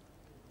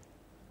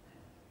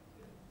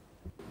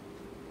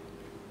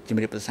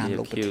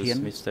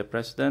 Mr.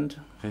 President.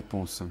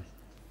 Réponse.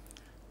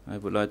 I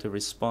would like to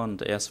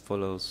respond as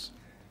follows.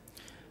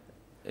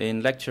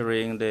 In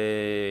lecturing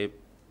the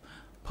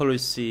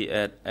policy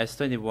at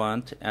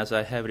S21, as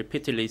I have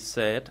repeatedly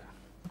said,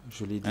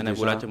 and I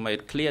would like to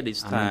make it clear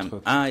this time,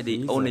 I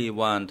the only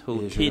one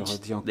who teach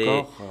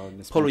the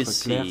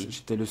policy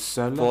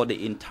for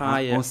the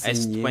entire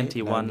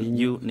S21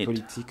 unit.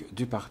 Politique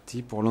du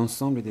parti pour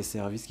l'ensemble des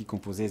services qui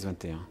composaient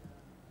S21.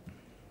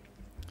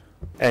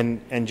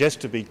 And just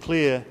to be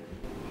clear,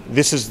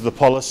 this is the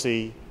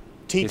policy,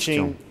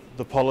 teaching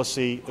the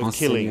policy of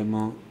killing,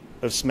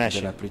 of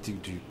smashing. De la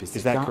politique du PCK,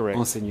 is that correct?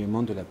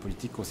 Enseignement de la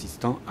politique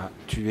consistant à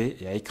tuer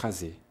et à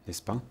écraser,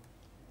 n'est-ce pas?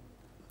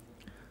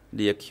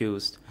 The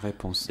accused.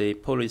 Réponse. The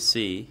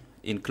policy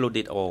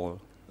included all.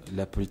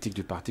 La politique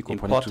du parti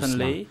comprenait tout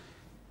cela. Importantly,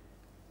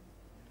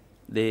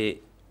 the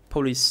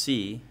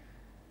policy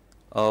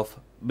of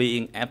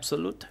being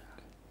absolute.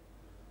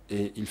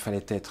 Et il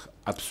fallait être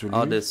absolu.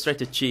 Or the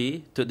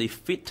strategy to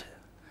defeat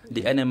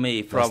the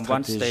enemy from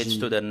one stage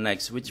to the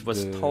next, which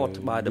was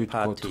taught by the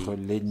party.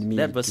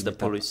 That was the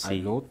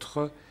policy.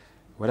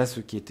 Voilà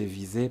ce qui était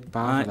visé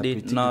par la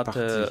politique du parti.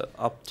 I did not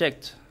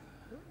object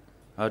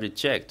or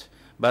reject,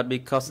 but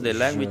because the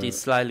language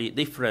is slightly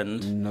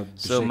different,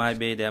 so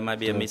maybe there might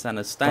be a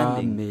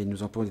misunderstanding. Mais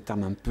nous employons des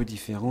termes un peu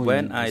différents.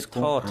 When I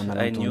taught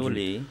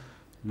annually,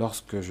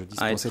 lorsque je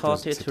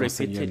dispensais cet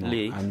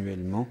enseignement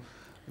annuellement,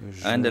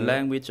 and the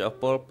language of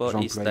Pol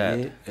Pot is that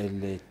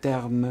les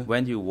termes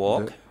when you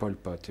walk, de Pol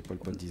Pot. Et Pol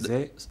Pot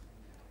disait,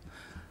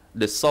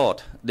 the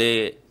sword,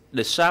 the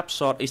sharp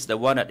sword is the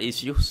one that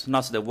is used,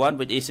 not the one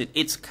which is in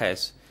its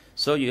case.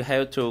 So you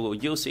have to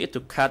use it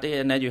to cut it,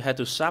 and then you have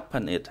to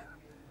sharpen it.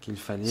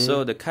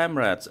 So the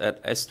comrades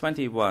at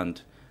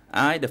S21,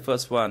 I, the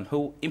first one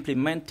who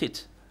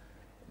implemented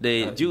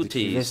the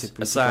duties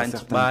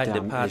assigned by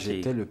the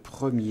party.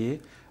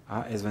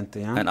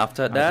 And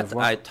after that,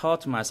 I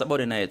taught my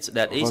subordinates,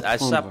 that is, I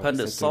sharpened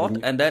the sword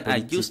and then I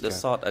used the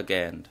sword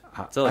again.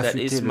 So that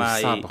is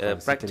my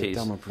practice.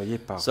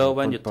 So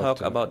when you talk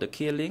about the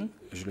killing,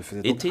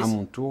 it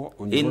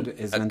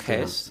is in a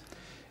case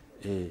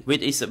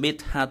which is a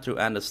bit hard to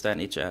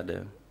understand each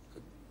other.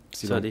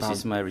 Si l'on parle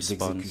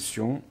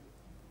d'exécution,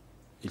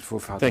 il faut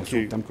faire attention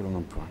au terme que l'on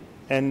emploie.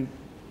 And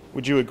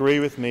would you agree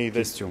with me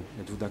that,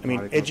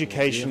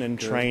 education and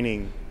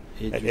training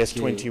at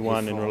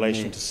S21 in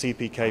relation to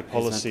CPK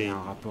policy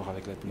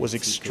was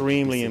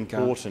extremely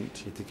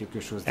important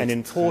and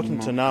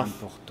important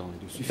enough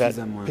that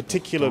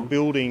particular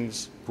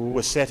buildings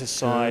were set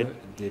aside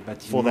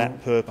for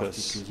that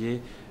purpose?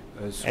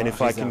 And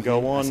if I can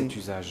go on,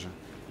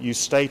 you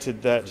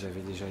stated that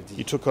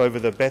you took over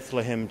the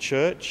Bethlehem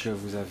church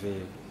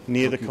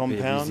near the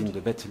compound,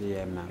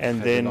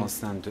 and then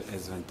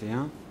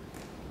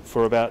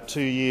for about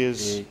 2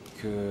 years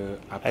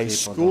a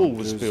school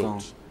was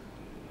built.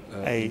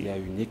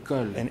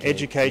 An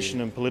education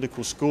and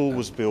political school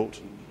was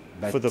built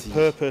for the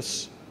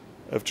purpose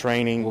of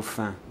training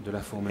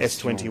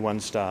S21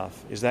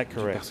 staff. Is that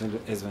correct?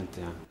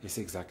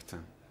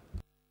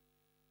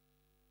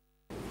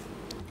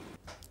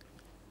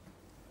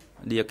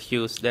 The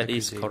accused, that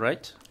is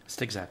correct.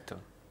 C'est exact.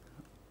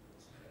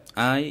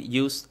 I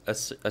used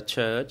a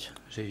church,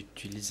 j'ai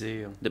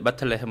utilisé the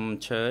Bethlehem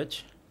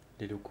Church,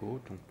 les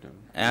locaux, donc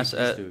as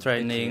a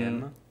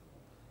training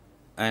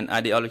and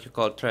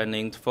ideological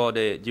training for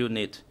the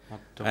unit.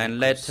 And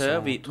later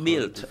we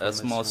built a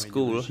small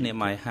school near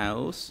my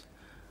house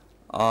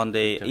on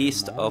the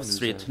east of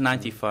Street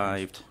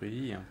 95.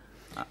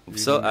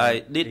 So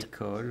I did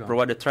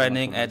provide the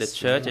training at the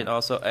church and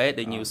also at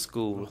the new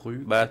school,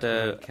 but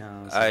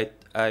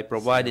I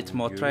provided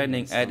more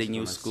training at the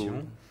new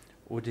school.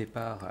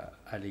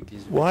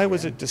 Why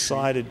was it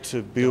decided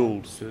to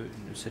build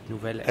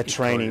a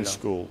training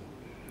school?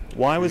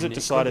 Why was it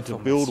decided to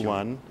build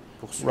one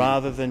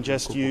rather than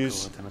just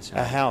use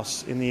a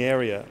house in the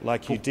area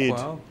like you did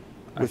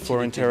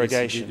for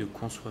interrogation? De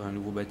construire un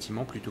nouveau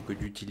bâtiment plutôt que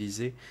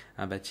d'utiliser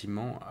un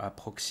bâtiment à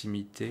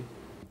proximité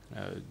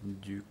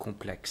du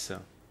complexe.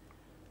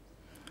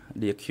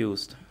 The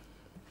accused.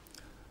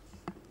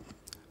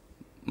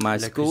 My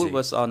school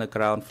was on the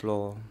ground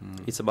floor.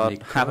 It's about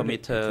half a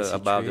meter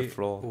above the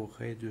floor. Au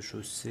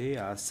rez-de-chaussée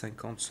à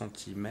 50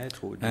 cm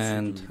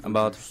and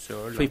about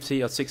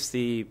 50 or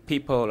 60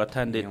 people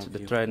attended the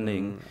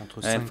training.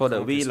 And for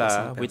the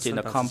villa within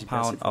the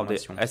compound of the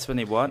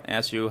S21,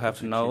 as you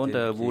have known,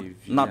 would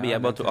not be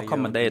able to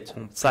accommodate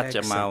such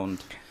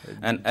amount.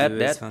 And at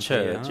that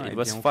church, it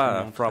was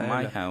far from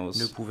my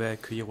house.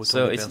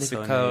 So it's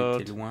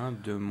difficult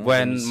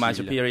when my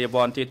superior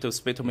wanted to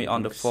speak to me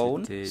on the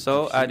phone.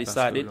 So I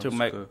decided to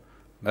make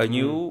a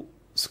new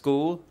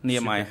school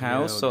near my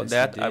house so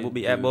that I would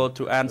be able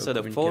to answer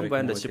the phone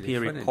when the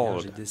superior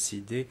called.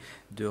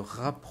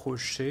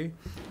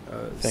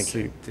 Thank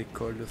you.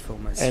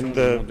 And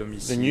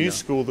the new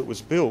school that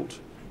was built,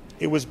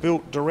 it was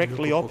built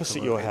directly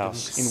opposite your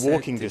house, in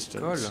walking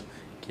distance.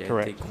 Qui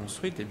a été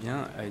construite, eh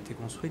bien, a été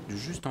construite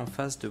juste en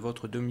face de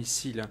votre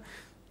domicile.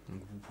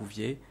 Donc vous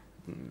pouviez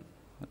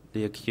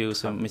the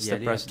accused, Mr.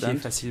 President,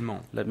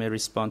 facilement. Let me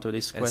respond to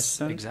this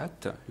question.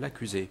 Exact.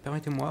 L'accusé.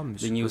 Permettez-moi,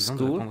 Monsieur the new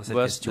school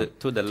was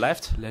to the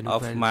left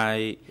of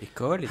my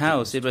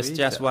house. It was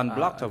just one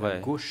block away. À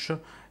gauche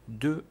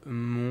de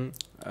mon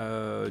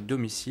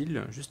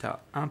domicile, juste à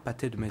un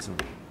pâté de maison.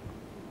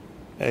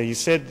 You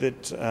said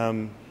that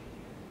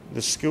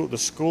the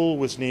school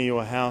was near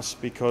your house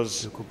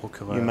because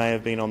you may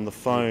have been on the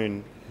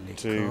phone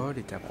to,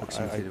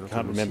 I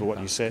can't remember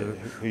what you said,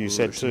 who you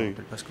said to,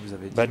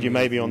 but you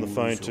may be on the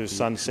phone to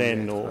Sun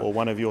Sen or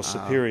one of your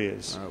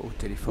superiors.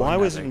 Why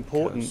was it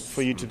important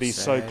for you to be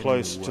so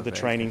close to the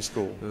training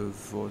school?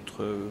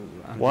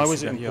 Why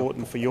was it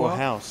important for your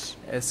house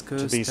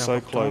to be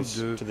so close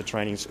to the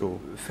training school?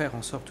 Faire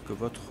en sorte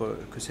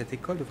que cette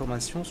école de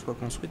formation soit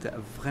construite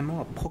vraiment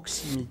à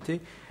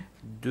proximité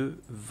de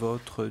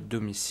votre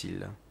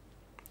domicile.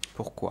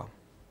 Pourquoi?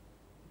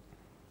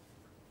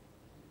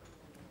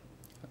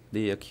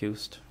 The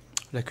accused.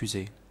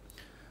 L'accusé.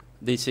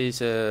 This is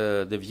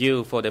the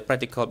view for the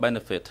practical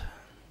benefit.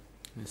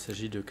 Il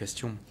s'agit de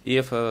questions.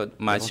 If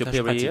my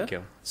superior,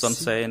 Sun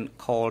Sen,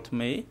 called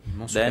me,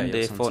 then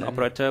the phone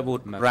operator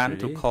would run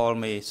to call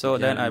me. So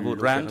then I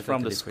would run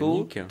from the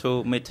school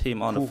to meet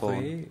him on the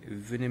phone.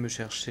 Venez me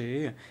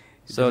chercher.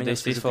 So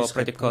this is for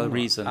practical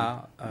reason.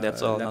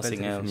 That's all,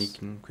 nothing else.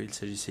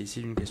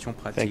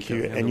 Thank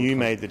you. And you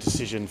made the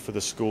decision for the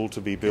school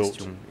to be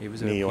built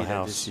near your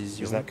house.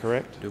 Is that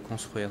correct? De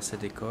construire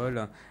cette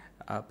école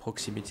à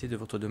proximité de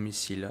votre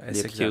domicile.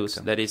 The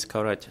accused, that is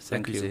correct.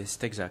 Thank you.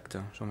 C'est exact.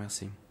 Je vous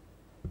remercie.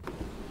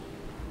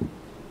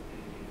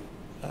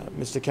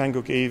 Mr.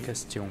 Kanguk-Eve,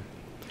 question.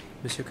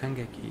 Monsieur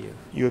Kangak-Eve,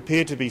 you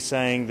appear to be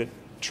saying that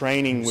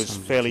training was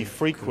fairly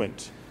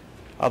frequent.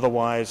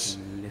 Otherwise,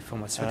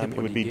 it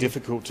would be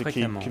difficult to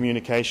keep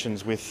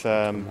communications with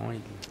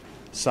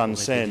Sun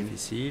Sen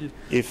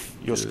if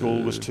your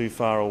school was too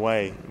far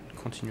away.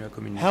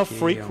 How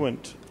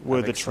frequent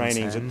were the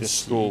trainings at this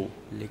school?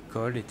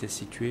 L'école était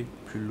située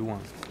plus loin.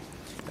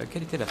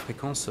 Quelle était la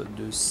fréquence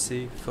de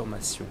ces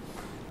formations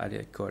à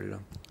l'école?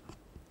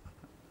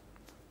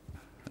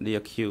 The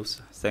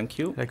accused. Thank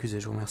you. L'accusé,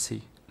 je vous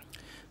remercie.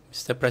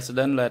 Mr.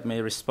 President, let me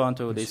respond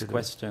to this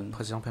question.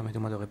 Président,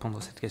 permettez-moi de répondre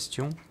à cette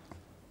question.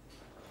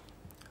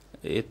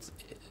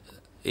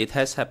 It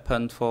has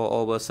happened for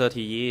over 30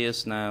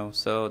 years now,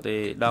 so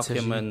the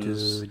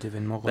documents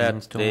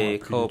that the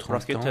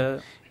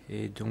co-prosecutor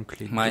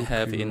might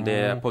have in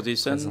their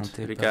possession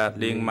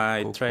regarding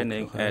my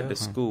training at the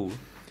school.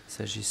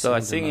 So I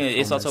think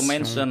it's also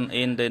mentioned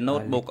in the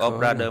notebook of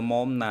Brother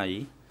Mom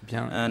Nai.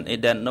 And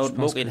in that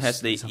notebook, it has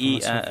the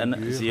ERN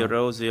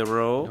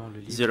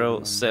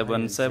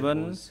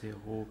 00077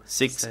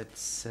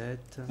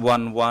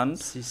 611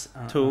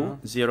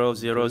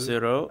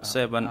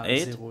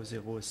 200078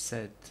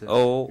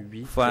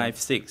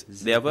 056.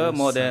 There are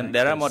more than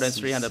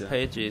 300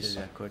 pages.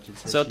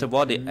 So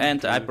toward the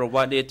end, I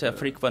provided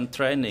frequent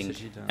training,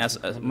 as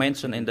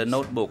mentioned in the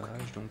notebook.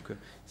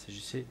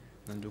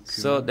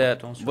 So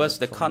that was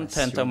the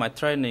content of my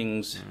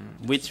trainings,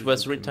 which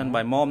was written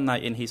by Mom Nai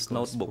in his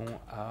notebook.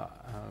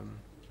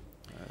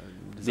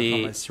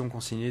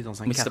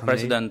 Mr.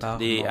 President,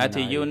 the IT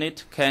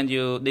unit, can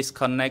you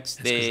disconnect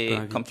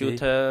the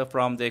computer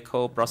from the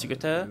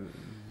co-prosecutor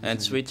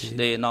and switch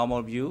the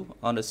normal view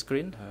on the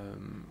screen?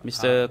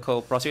 Mr.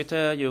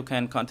 Co-prosecutor, you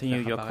can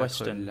continue your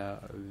question.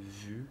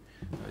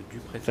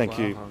 Thank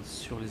you.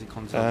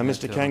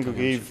 Mr.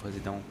 Kangugiv,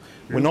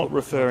 we're not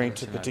referring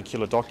to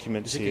particular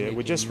documents here.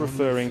 We're just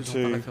referring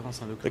to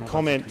the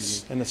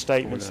comments and the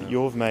statements that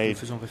you've made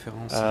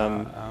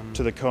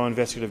to the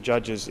co-investigative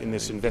judges in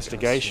this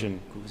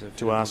investigation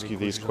to ask you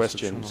these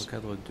questions.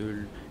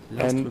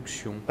 And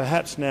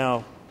perhaps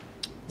now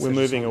we're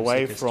moving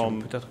away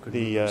from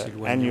the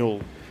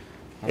annual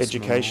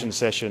education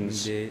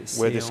sessions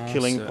where this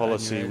killing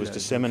policy was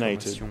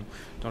disseminated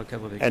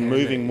and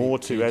moving more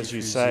to, as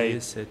you say,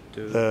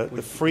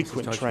 the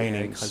frequent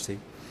trainings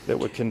that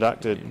were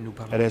conducted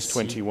at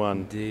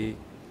S21.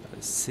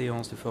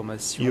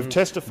 You've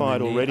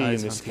testified already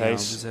in this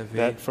case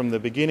that from the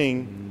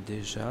beginning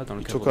you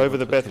took over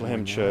the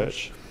Bethlehem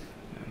Church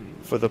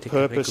for the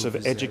purpose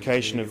of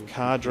education of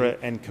cadre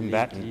and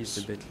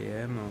combatants.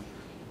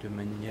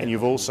 And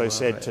you've also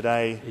said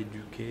today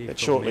that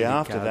shortly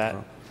after that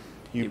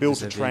you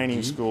built a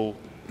training school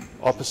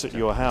opposite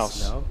your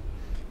house.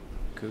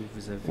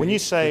 When you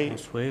say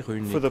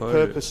for the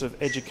purpose of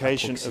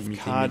education of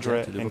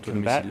cadre and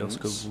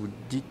combatants,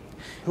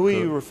 who are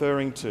you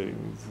referring to?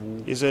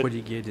 Is it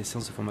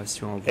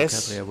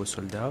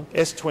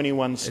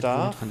S21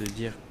 staff?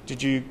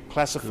 Did you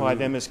classify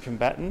them as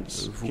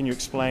combatants? Can you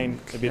explain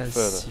a bit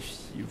further?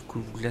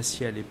 Vous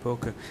classiez à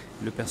l'époque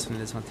le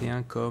personnel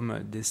S21 comme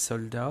des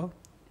soldats?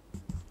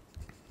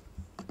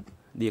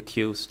 The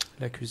accused.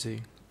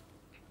 L'accusé.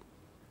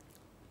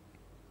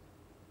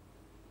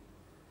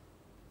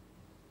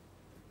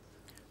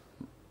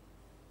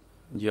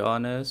 Your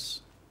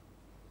Honors,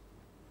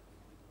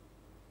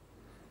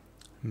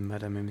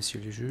 Madame et Messieurs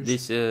les juges,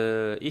 this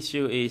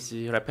issue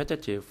is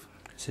repetitive.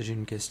 Il s'agit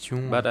d'une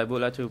question but I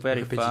would like to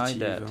verify répétitive.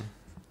 that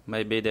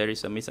maybe there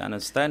is a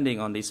misunderstanding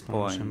on this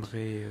point.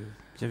 J'aimerais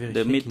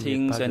The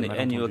meetings and the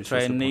annual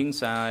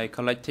trainings, I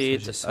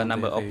collected a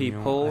number of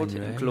people,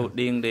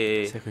 including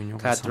the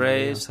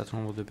cadres,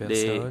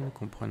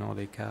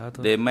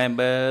 the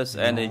members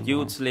and the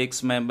youth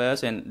leagues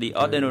members and the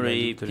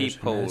ordinary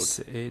people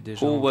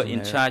who were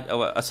in charge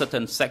of a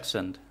certain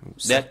section.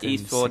 That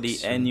is for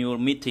the annual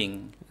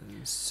meeting.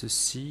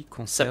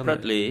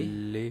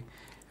 Separately,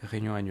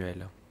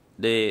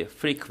 the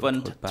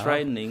frequent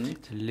training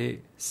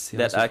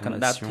that I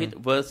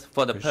conducted was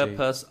for the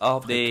purpose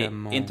of the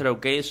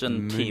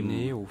interrogation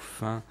team.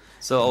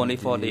 So only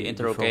for the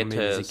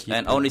interrogators,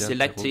 and only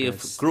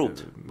selective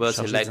group were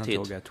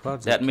selected.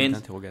 That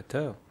means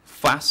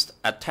fast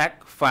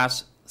attack,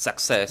 fast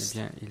success.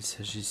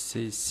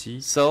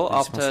 So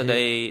after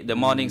the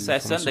morning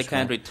session, they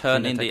can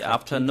return in the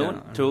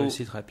afternoon to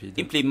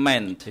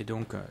implement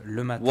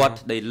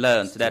what they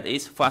learned. That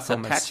is fast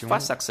attack,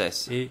 fast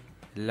success.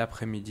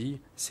 L'après-midi,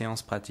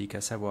 séance pratique,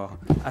 à savoir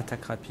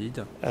attaque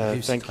rapide,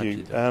 thank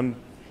you.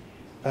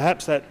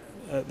 Perhaps that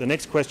the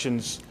next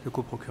questions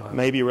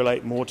maybe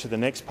relate more to the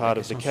next part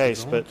of the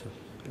case, but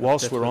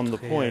whilst we're on the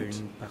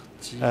point,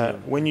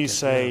 when you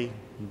say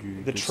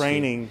the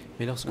training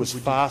was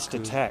fast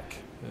attack,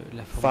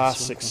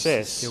 fast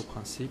success,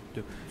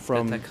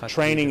 from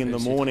training in the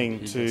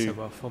morning to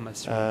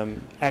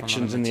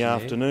actions in the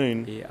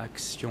afternoon,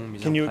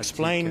 can you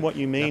explain what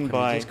you mean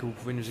by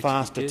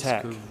fast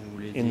attack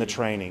in the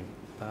training?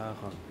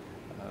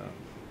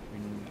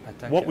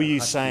 What were you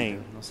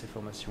saying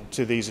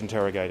to these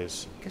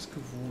interrogators? Qu'est-ce que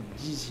vous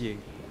disiez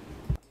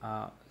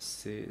à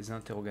ces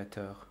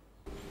interrogateurs?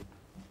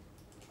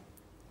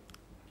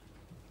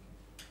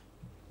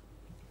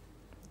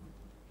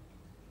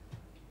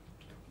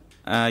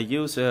 I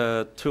use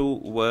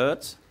two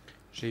words.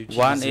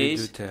 One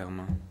is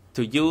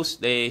to use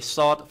the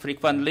sword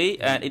frequently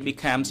and it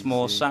becomes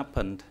more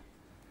sharpened.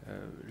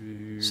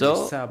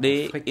 So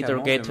the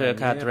interrogator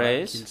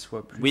cadres,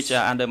 which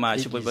are under my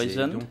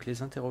supervision,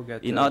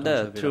 in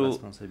order to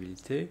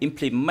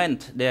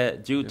implement their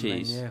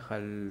duties,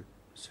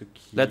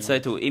 let's say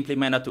to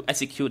implement or to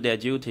execute their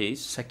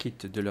duties,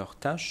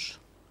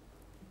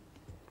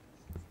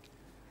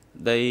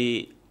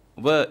 they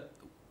were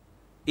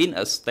in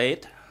a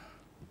state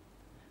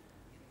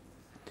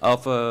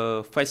of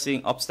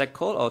facing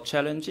obstacles or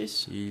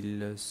challenges.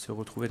 Ils se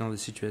retrouvaient dans des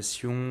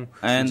situations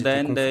and où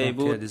then ils they étaient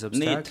confrontés à would des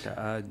need obstacles,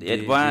 à the des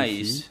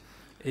advice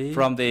défis,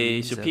 from the et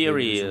ils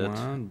superior avaient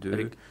besoin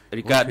de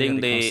regarding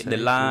recueillir des the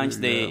conseils lines, de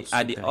the leurs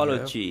supérieurs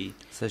ideology.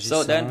 So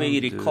s'agissant then we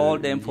de recall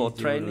them for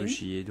training,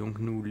 l'idéologie. Et donc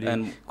nous les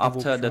and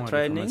after the convoquions à la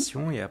training,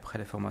 formation, et après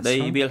la they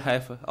formation, will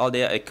have, or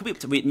they are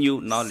equipped with new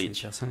ces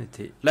knowledge. personnes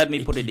étaient Let me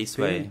put it this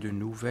équipées way. de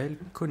nouvelles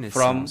From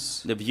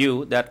connaissances. the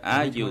view that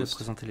I Permettez-moi de used,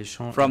 présenter les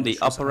from les the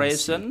choses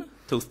operation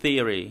to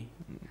theory.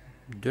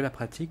 ainsi. De la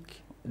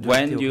pratique, de la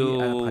When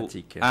théorie à la you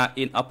pratique. are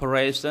in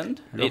operation,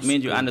 it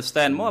means you Lorsque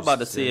understand more about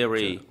the vous êtes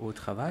theory. au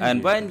travail, And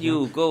eh when bien,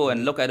 you go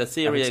and look at the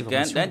theory avec ces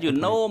again, then you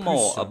informations, know vous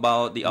more comprenez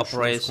about the plus de choses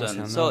operation.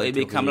 concernant So la it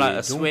becomes théorie. like a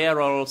Et donc,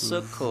 spiral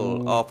circle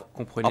vous of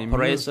comprenez mieux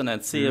operation and le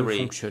theory.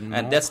 fonctionnement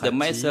And that's the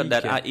method that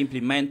I pratique. Et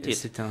implemented.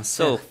 c'est un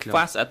So cercle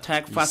fast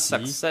attack, fast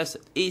ici, success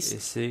et is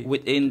c'est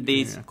within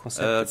this un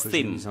concept que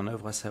j'ai theme. mis en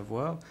œuvre, à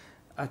savoir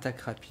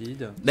attaque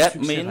rapide, That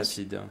succès means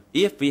rapide.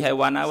 if we have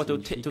 1 hour to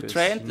Signifie que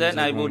train, si then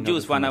nous I avons would une heure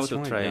use de 1 hour to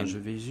formation, eh bien, train. je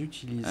vais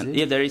utiliser And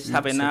if there is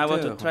half an hour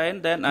to 7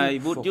 train, then I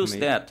heures would use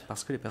former, that.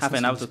 parce que les Half personnes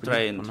an sont hour to disponibles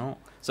train. pendant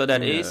So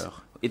that une is, heure.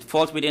 it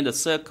falls within the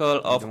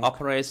circle of Donc,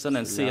 operation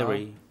and cela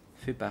theory.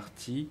 fait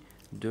partie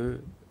de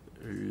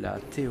la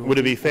théorie Would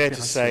it be fair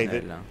to say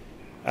that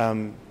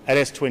opérationnelle. at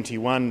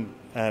S21,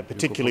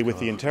 particularly with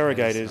the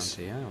interrogators,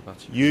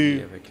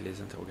 you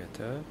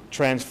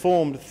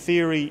transformed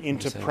theory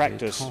into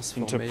practice,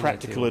 into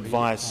practical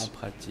advice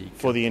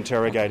for the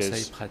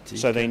interrogators,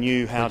 so they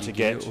knew how to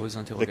get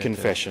the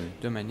confession.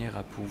 De manière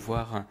à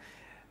pouvoir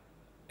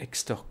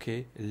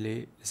extorquer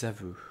les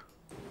aveux.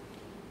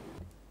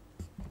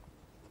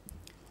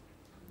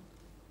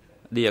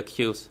 The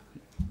accused.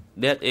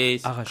 That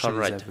is Arracher les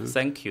correct. aveux,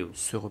 Thank you.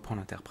 se reprend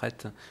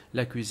l'interprète.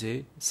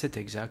 L'accusé, c'est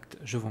exact,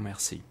 je vous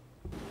remercie.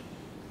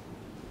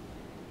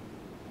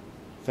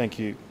 Thank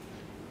you.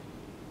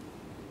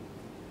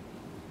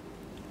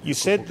 You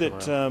said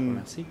that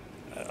Merci.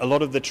 a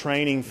lot of the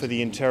training for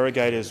the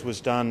interrogators was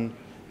done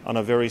on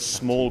a very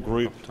small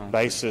group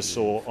basis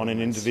or on an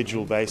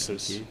individual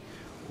basis.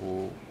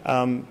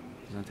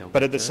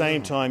 But at the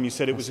same time, you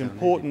said it was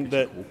important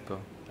that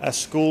a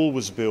school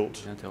was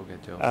built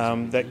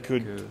that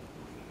could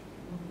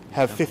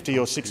have 50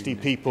 or 60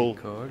 people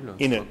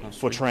in it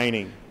for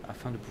training.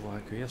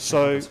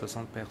 So,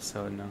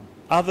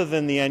 other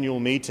than the annual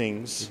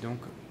meetings,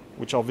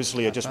 which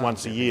obviously are just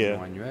once a year,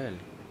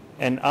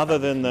 and other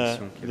than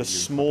the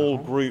small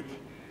group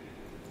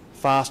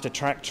fast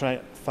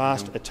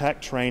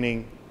attack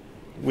training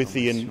with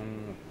the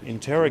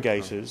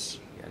interrogators,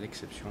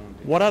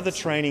 what other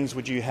trainings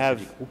would you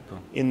have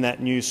in that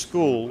new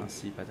school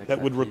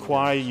that would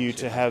require you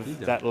to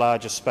have that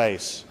larger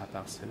space?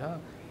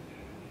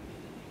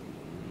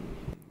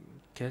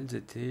 Quelles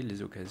étaient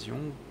les occasions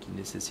qui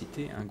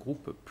nécessitaient un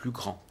groupe plus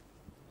grand?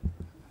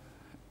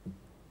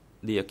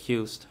 The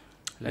accused.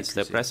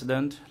 Mr.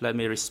 President, let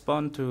me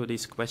respond to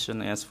this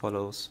question as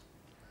follows.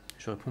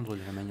 Je vais répondre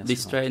de la manière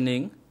This suivante.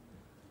 training,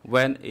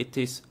 when it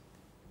is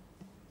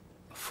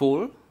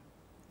full,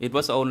 it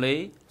was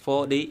only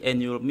for the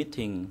annual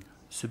meeting.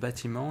 Ce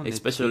bâtiment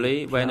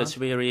Especially when the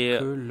superior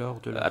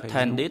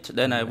attended,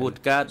 then I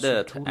would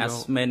gather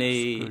as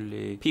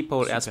many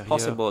people as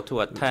possible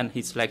to attend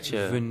his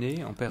lecture.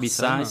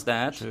 Besides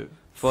that,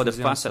 for the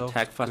fast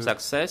attack, fast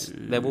success,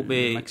 there will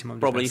be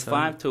probably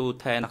 5 to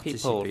 10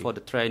 people for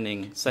the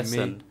training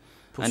session.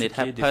 And it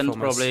happened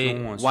probably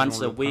once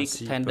a week,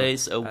 10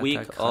 days a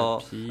week,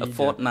 or a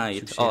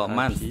fortnight or a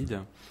month.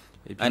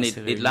 And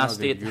it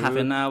lasted half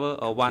an hour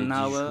or 1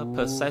 hour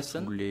per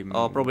session,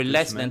 or probably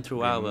less than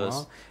 2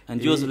 hours.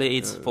 And usually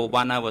it's for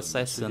 1 hour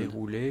session.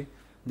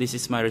 This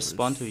is my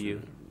response to you.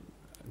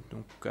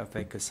 Donc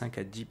avec 5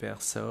 à 10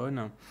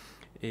 personnes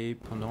et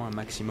pendant un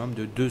maximum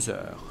de 2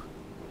 heures.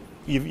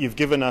 You've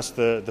given us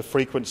the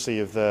frequency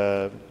of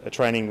the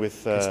training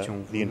with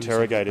the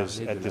interrogators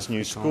at this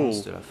new school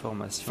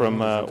from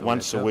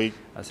once a week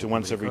to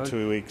once every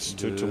 2 weeks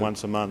to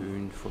once a month.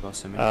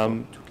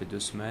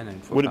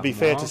 Would it be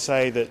fair to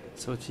say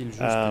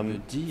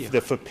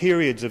that for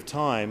periods of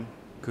time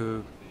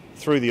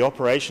through the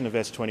operation of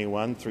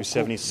S21, through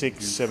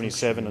 76,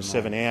 77 or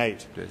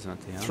 78,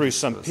 through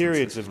some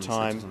periods of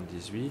time,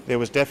 there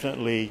was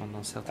definitely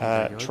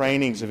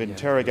trainings of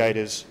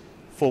interrogators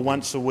for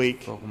once a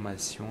week,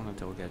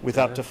 with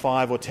up to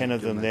 5 or 10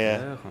 of them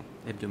there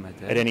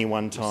at any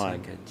one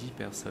time?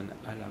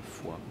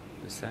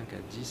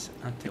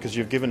 Because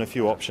you've given a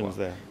few options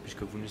there.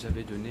 Puisque vous nous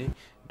avez donné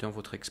dans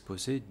votre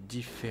exposé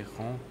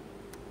différentes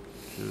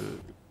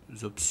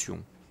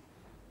options.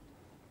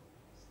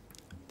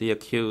 The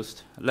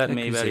accused, let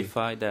me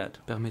verify that.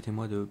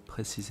 Permettez-moi de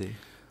préciser.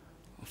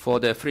 For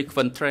the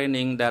frequent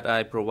training that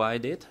I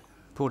provided,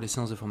 pour les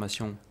séances de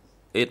formation,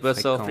 it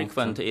was so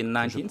frequent in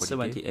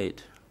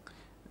 1978.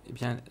 Eh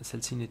bien,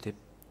 celle-ci n'était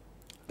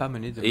pas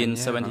mené de in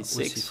manière aussi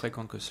 76,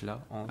 fréquente que cela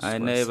en I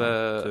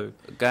never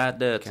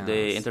gathered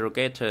the 75.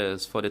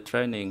 interrogators for the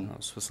training.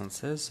 En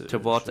 76,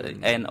 Toward the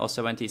end of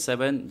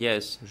 77,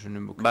 yes, je ne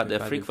m'occupais but the pas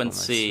des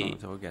frequency formations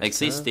d'interrogateurs,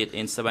 existed in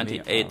mais en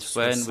 78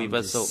 when we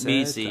were so 77,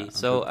 busy. un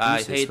So peu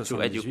I plus, et hate to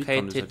 78,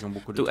 quand nous avions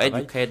beaucoup de to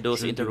travail, educate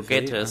those je devais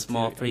interrogators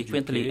more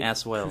frequently éduquer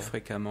as well. plus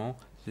fréquemment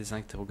les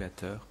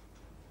interrogateurs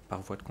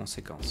par voie de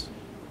conséquence.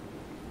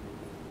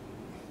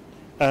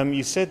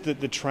 You said that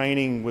the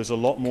training was a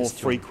lot more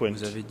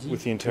frequent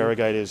with the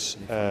interrogators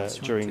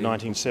during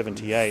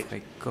 1978.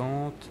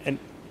 And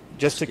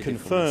just to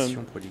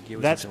confirm,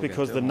 that's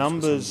because the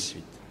numbers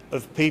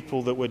of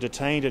people that were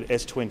detained at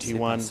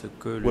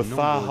S21 were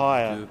far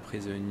higher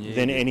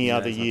than any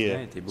other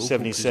year,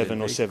 77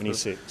 or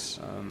 76.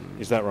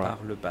 Is that right?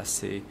 Par le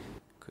passé,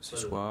 que ce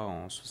soit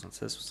en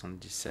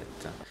 76-77.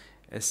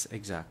 Est-ce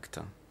exact?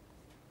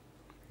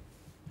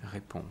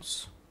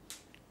 Réponse.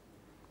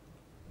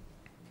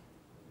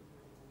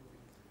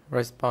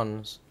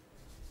 Response.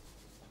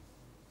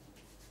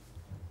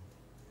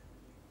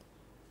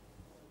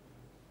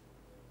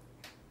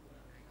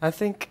 I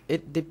think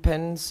it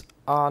depends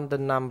on the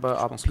number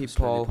of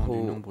people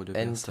who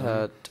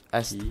entered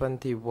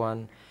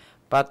S21,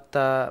 but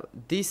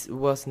this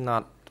was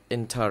not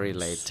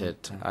interrelated,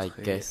 I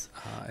guess,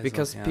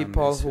 because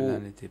people who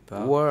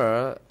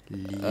were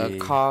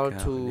called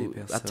to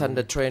attend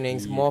the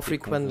trainings more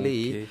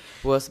frequently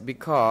was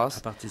because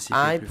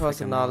I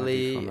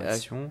personally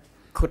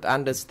could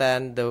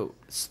understand the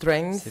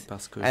strengths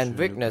and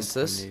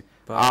weaknesses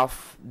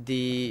of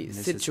the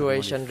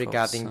situation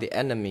regarding the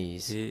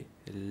enemies.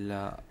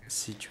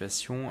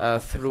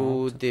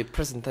 Through the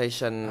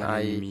presentation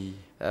I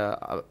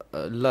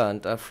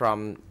learned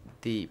from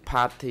the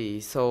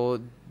party, so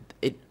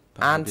it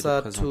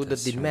answered to the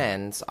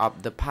demands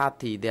of the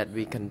party that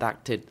we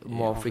conducted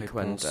more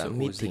frequent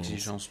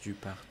meetings.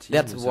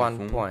 That's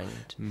one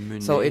point.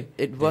 So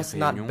it was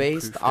not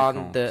based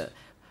on the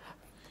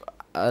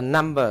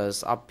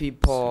numbers of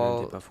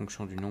people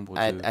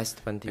at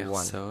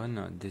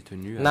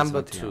S21.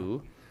 Number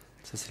two,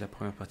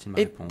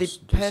 it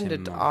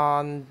depended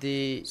on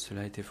the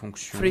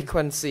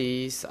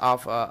frequencies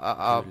of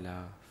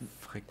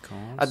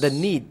the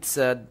needs.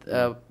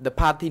 The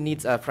party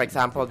needs, for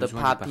example, the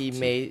party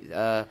may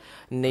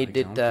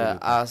needed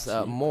us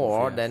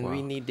more, then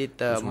we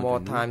needed more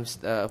times,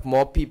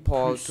 more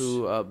people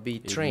to be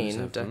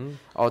trained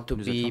or to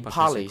be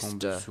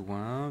polished.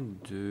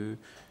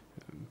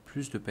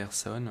 Plus de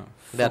personnes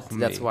formées.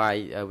 That's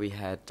why we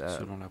had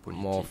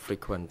more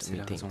frequent meetings. C'est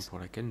la raison pour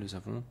laquelle nous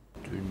avons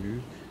tenu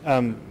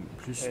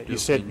plus de You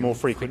said more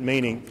frequent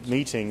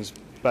meetings,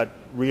 but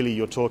really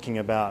you're talking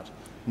about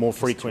more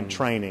frequent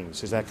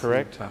trainings. Is that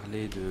correct? Vous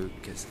parlez de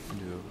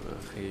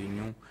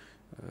réunions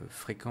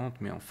fréquentes,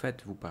 mais en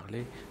fait vous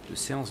parlez de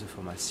séances de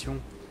formation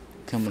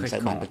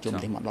fréquentes,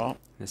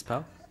 n'est-ce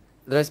pas?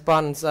 The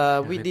response,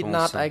 we did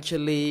not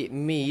actually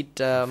meet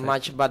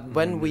much, but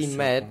when we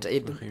met,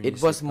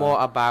 it was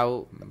more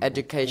about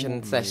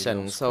education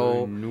sessions.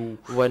 So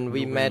when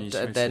we met,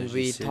 then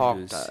we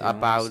talked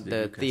about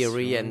the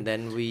theory and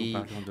then we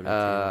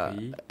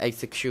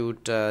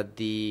execute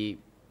the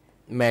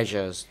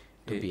measures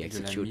to be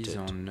executed.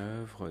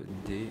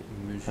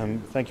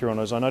 Thank you, Your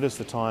Honours. I notice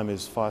the time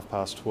is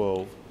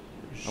 12:05.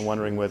 I'm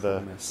wondering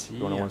whether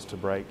Your Honour wants to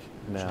break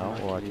now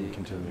or I can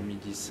continue.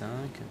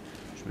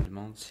 Je me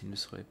demande s'il ne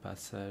serait pas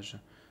sage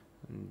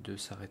de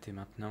s'arrêter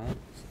maintenant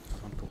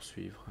avant de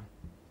poursuivre.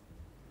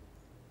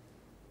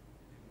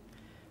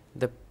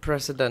 The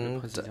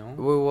President,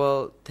 we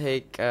will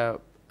take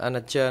an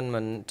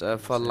adjournment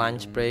for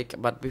lunch break,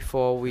 but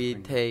before we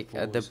take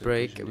the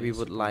break, we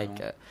would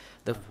like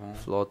the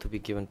floor to be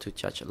given to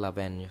Judge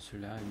Lavergne.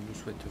 Nous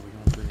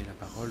souhaiterions donner la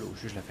parole au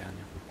juge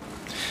Lavergne.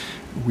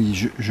 Oui,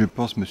 je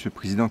pense, Monsieur le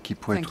Président, qu'il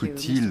pourrait être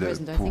utile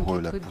pour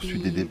la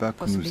poursuite des débats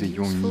que nous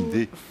ayons une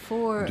idée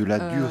de la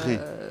durée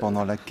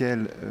pendant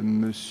laquelle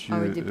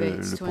Monsieur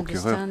le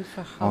procureur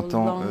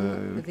entend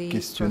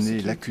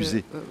questionner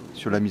l'accusé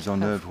sur la mise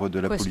en œuvre de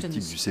la politique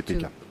du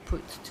CPK.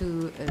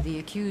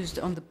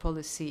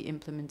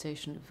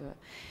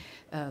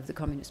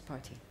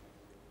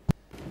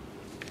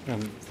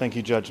 Thank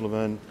you, Judge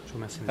Lavergne.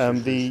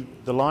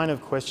 The line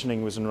of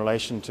questioning was in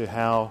relation to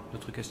how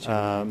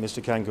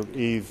Mr.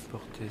 Kanguk-Yves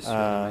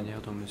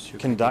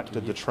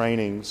conducted the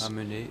trainings,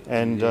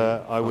 and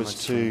I was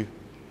to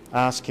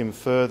ask him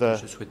further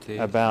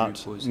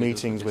about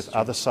meetings with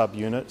other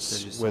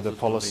subunits where the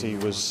policy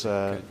was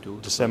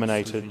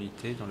disseminated,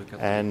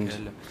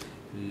 and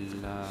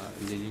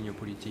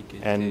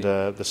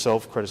the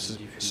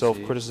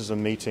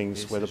self-criticism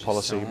meetings where the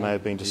policy may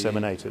have been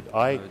disseminated.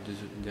 I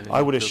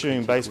would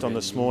assume, based on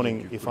this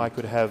morning, if I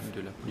could have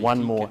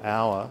one more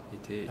hour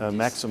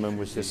maximum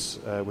with this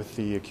with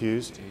the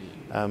accused,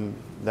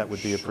 that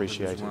would be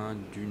appreciated.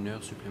 D'une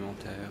heure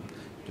supplémentaire,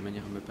 de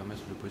manière à me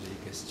permettre de poser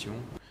des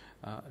questions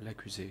à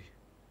l'accusé.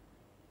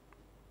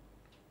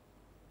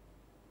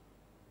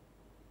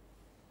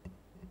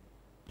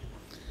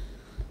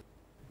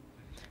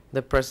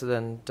 The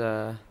President,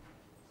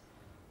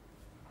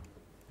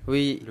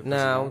 We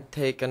now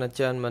take an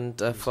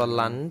adjournment for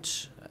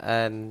lunch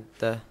and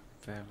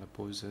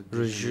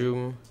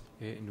resume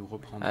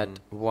at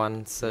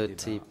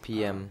 1:30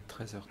 p.m.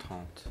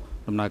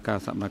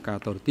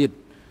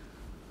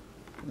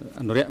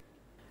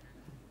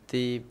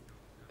 The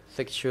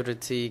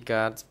security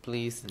guards,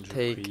 please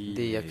take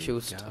the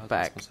accused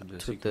back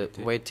to the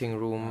waiting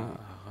room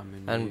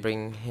and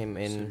bring him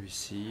in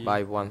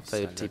by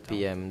 1:30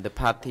 p.m. The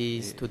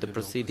parties to the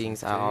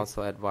proceedings are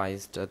also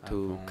advised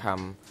to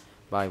come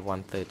by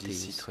 1:30.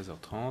 D'ici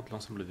 13h30,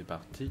 l'ensemble des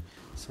parties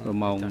sont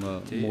invités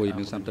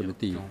à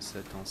revenir dans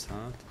cette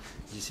enceinte.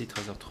 D'ici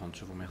 13h30,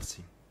 je vous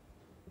remercie.